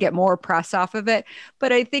 because they get more press off of it.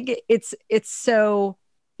 But I think it's so,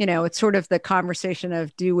 you know, it's sort of the conversation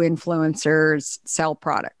of, do influencers sell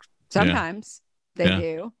product? Sometimes they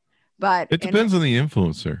do. But it depends on the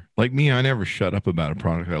influencer. Like me, I never shut up about a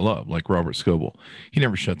product I love. Like Robert Scoble, he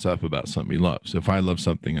never shuts up about something he loves. If I love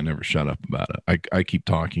something, I never shut up about it. I keep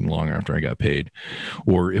talking long after I got paid,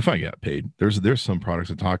 or if I got paid. There's some products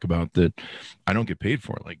I talk about that I don't get paid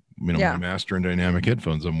for. Like, you know, my Master and Dynamic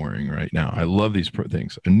headphones I'm wearing right now. I love these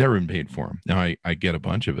things. I've never been paid for them. Now I get a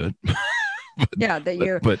bunch of it. but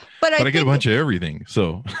I get a bunch of everything.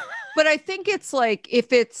 So, but I think it's like,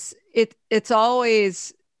 if it's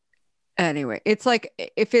always. Anyway, it's like,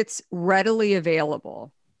 if it's readily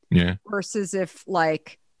available, versus if,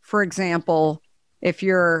 like, for example, if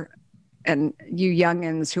you're and you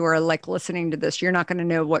youngins who are like listening to this, you're not going to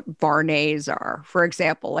know what Varnays are, for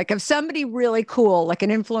example. Like if somebody really cool, like an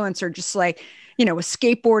influencer, just like, was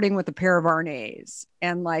skateboarding with a pair of Varnays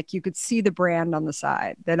and like you could see the brand on the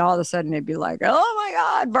side, then all of a sudden it'd be like, oh my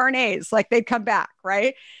God, Varnays, like they'd come back,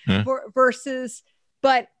 right? Yeah.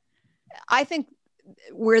 But I think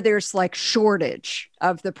where there's like shortage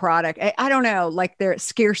of the product, I don't know, like there's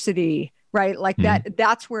scarcity, right? Like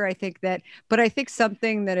that's where I think that, but I think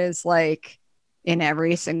something that is like in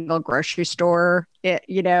every single grocery store,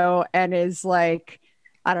 and is like,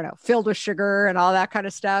 I don't know, filled with sugar and all that kind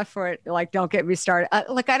of stuff, or like, don't get me started.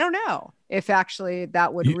 Like, I don't know if actually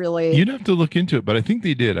that would really. You'd have to look into it, but I think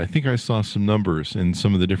they did. I think I saw some numbers in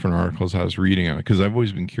some of the different articles I was reading on it, because I've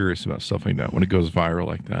always been curious about stuff like that when it goes viral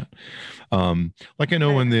like that. Like I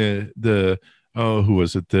know when who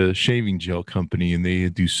was it? The shaving gel company, and they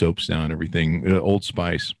do soaps now and everything. Old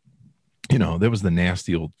Spice, that was the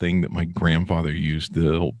nasty old thing that my grandfather used.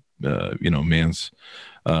 The old, man's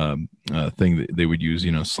thing that they would use,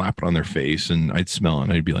 slap it on their face, and I'd smell it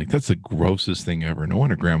and I'd be like, that's the grossest thing ever. No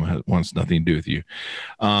wonder grandma wants nothing to do with you.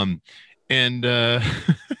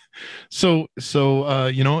 So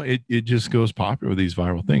it just goes popular with these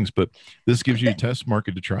viral things, but this gives you a test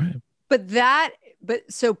market to try it.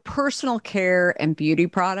 But so personal care and beauty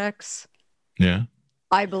products, yeah,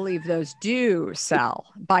 I believe those do sell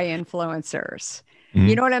by influencers.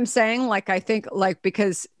 You know what I'm saying? Like, I think like,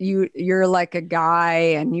 because you're like a guy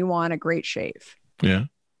and you want a great shave. Yeah.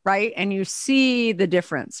 Right. And you see the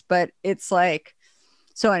difference, but it's like,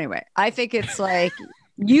 so anyway, I think it's like,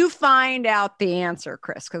 you find out the answer,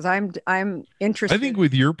 Chris, because I'm interested. I think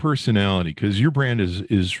with your personality, because your brand is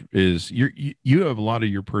you have a lot of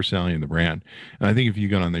your personality in the brand. And I think if you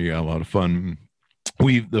got on there, you have a lot of fun.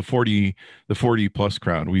 The 40 plus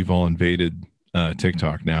crowd, we've all invaded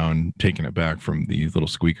TikTok now and taking it back from these little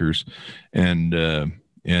squeakers, and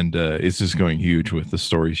it's just going huge with the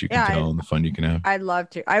stories you can tell and the fun you can have. I'd love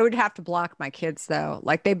to. I would have to block my kids though.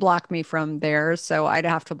 Like they block me from theirs, so I'd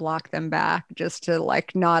have to block them back just to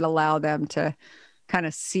like not allow them to kind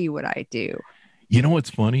of see what I do. You know what's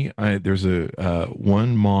funny? There's a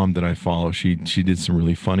one mom that I follow. She did some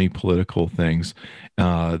really funny political things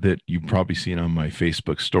that you've probably seen on my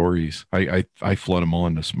Facebook stories. I flood them all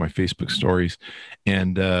into my Facebook stories,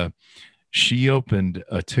 and she opened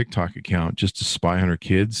a TikTok account just to spy on her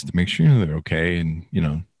kids to make sure they're okay and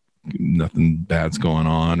nothing bad's going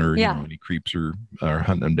on, or any creeps are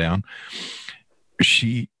hunting them down.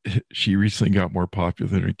 She recently got more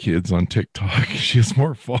popular than her kids on TikTok. She has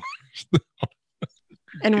more followers than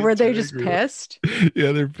and were they just pissed?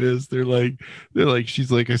 Yeah, they're pissed. They're like,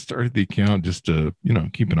 she's like, I started the account just to,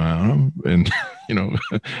 keep an eye on them. And,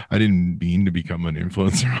 I didn't mean to become an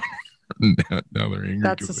influencer. Now they're angry.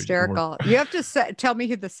 That's hysterical. You have to tell me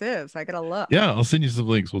who this is. I got to look. Yeah, I'll send you some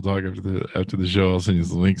links. We'll talk after the show. I'll send you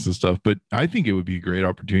some links and stuff. But I think it would be a great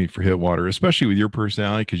opportunity for Hitwater, especially with your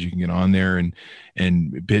personality, because you can get on there and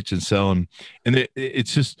bitch and sell. And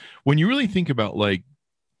it's just, when you really think about like,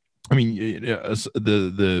 I mean,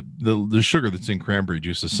 the sugar that's in cranberry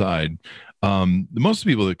juice aside, most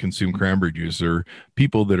people that consume cranberry juice are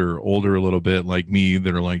people that are older a little bit, like me,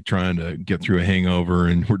 that are like trying to get through a hangover,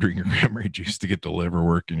 and we're drinking cranberry juice to get the liver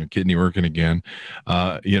working or kidney working again,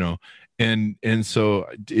 and so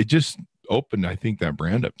it just opened, I think, that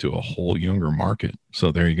brand up to a whole younger market.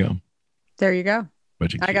 So there you go. There you go. A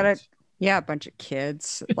bunch of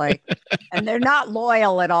kids, like, and they're not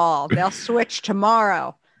loyal at all. They'll switch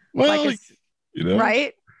tomorrow. Well, like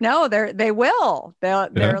right? No, they will.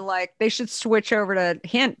 They're like, they should switch over to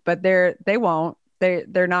Hint, but they won't.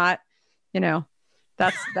 They're not.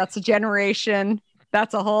 That's a generation.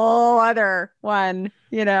 That's a whole other one.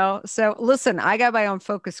 So listen, I got my own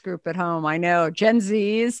focus group at home. I know Gen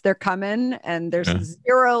Zs, they're coming, and there's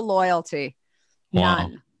zero loyalty.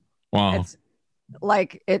 None. Wow. It's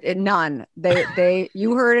like it none. They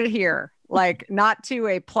you heard it here. Like, not to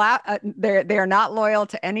a they are not loyal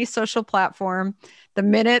to any social platform. The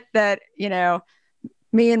minute that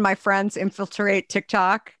me and my friends infiltrate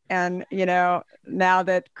TikTok, and now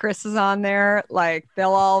that Chris is on there, like,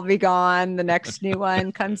 they'll all be gone. The next new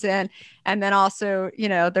one comes in, and then also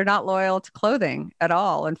they're not loyal to clothing at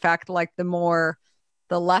all. In fact, like, the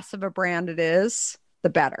less of a brand it is, the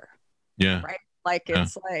better. Yeah. Right. Like,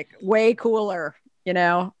 it's like way cooler,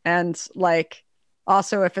 and like.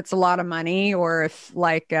 Also, if it's a lot of money, or if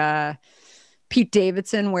like Pete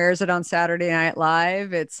Davidson wears it on Saturday Night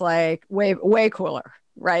Live, it's like way cooler,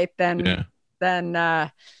 right? But again,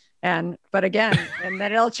 and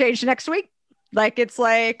then it'll change next week. Like, it's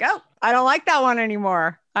like, oh, I don't like that one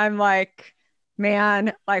anymore. I'm like,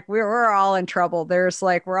 man, like we're all in trouble. There's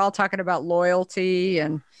like, we're all talking about loyalty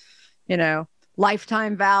and, you know,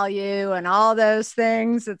 lifetime value and all those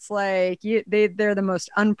things. It's like they're the most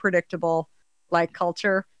unpredictable like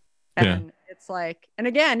culture. And it's like, and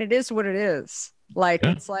again, it is what it is. Like,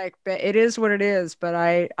 it's like, it is what it is. But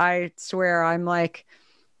I swear I'm like,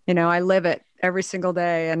 you know, I live it every single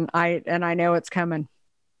day, and I know it's coming.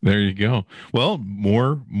 There you go. Well,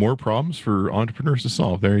 more problems for entrepreneurs to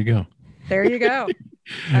solve. There you go. There you go.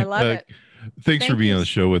 I love it. Thanks for being on the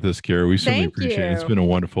show with us, Kara. We certainly appreciate it. It's been a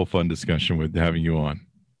wonderful, fun discussion with having you on.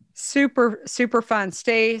 Super, super fun.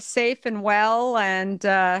 Stay safe and well, and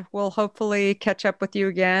we'll hopefully catch up with you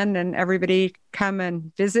again. And everybody come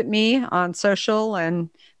and visit me on social, and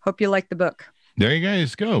hope you like the book. There you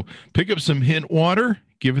guys go. Pick up some hint water.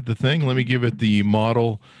 Give it the thing. Let me give it the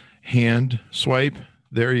model hand swipe.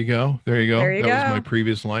 There you go. There you go. That was my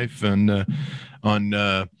previous life and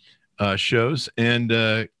on shows. And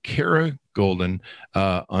Kara Goldin,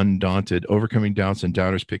 Undaunted, Overcoming Doubts and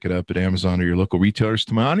Doubters. Pick it up at Amazon or your local retailers.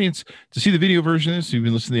 To my audience, to see the video version of this, you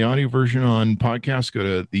can listen to the audio version on podcast. Go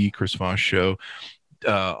to the Chris Voss Show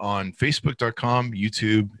on Facebook.com,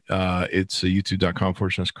 YouTube. It's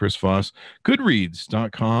youtube.com/Chris Voss,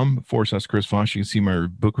 Goodreads.com/Chris Voss. You can see my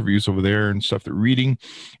book reviews over there and stuff that we're reading.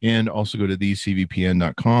 And also go to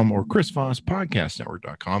thecvpn.com or Chris Voss Podcast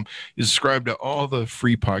Network.com. You subscribe to all the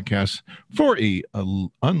free podcasts for a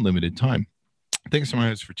unlimited time. Thanks so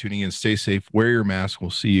much for tuning in. Stay safe. Wear your mask. We'll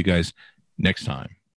see you guys next time.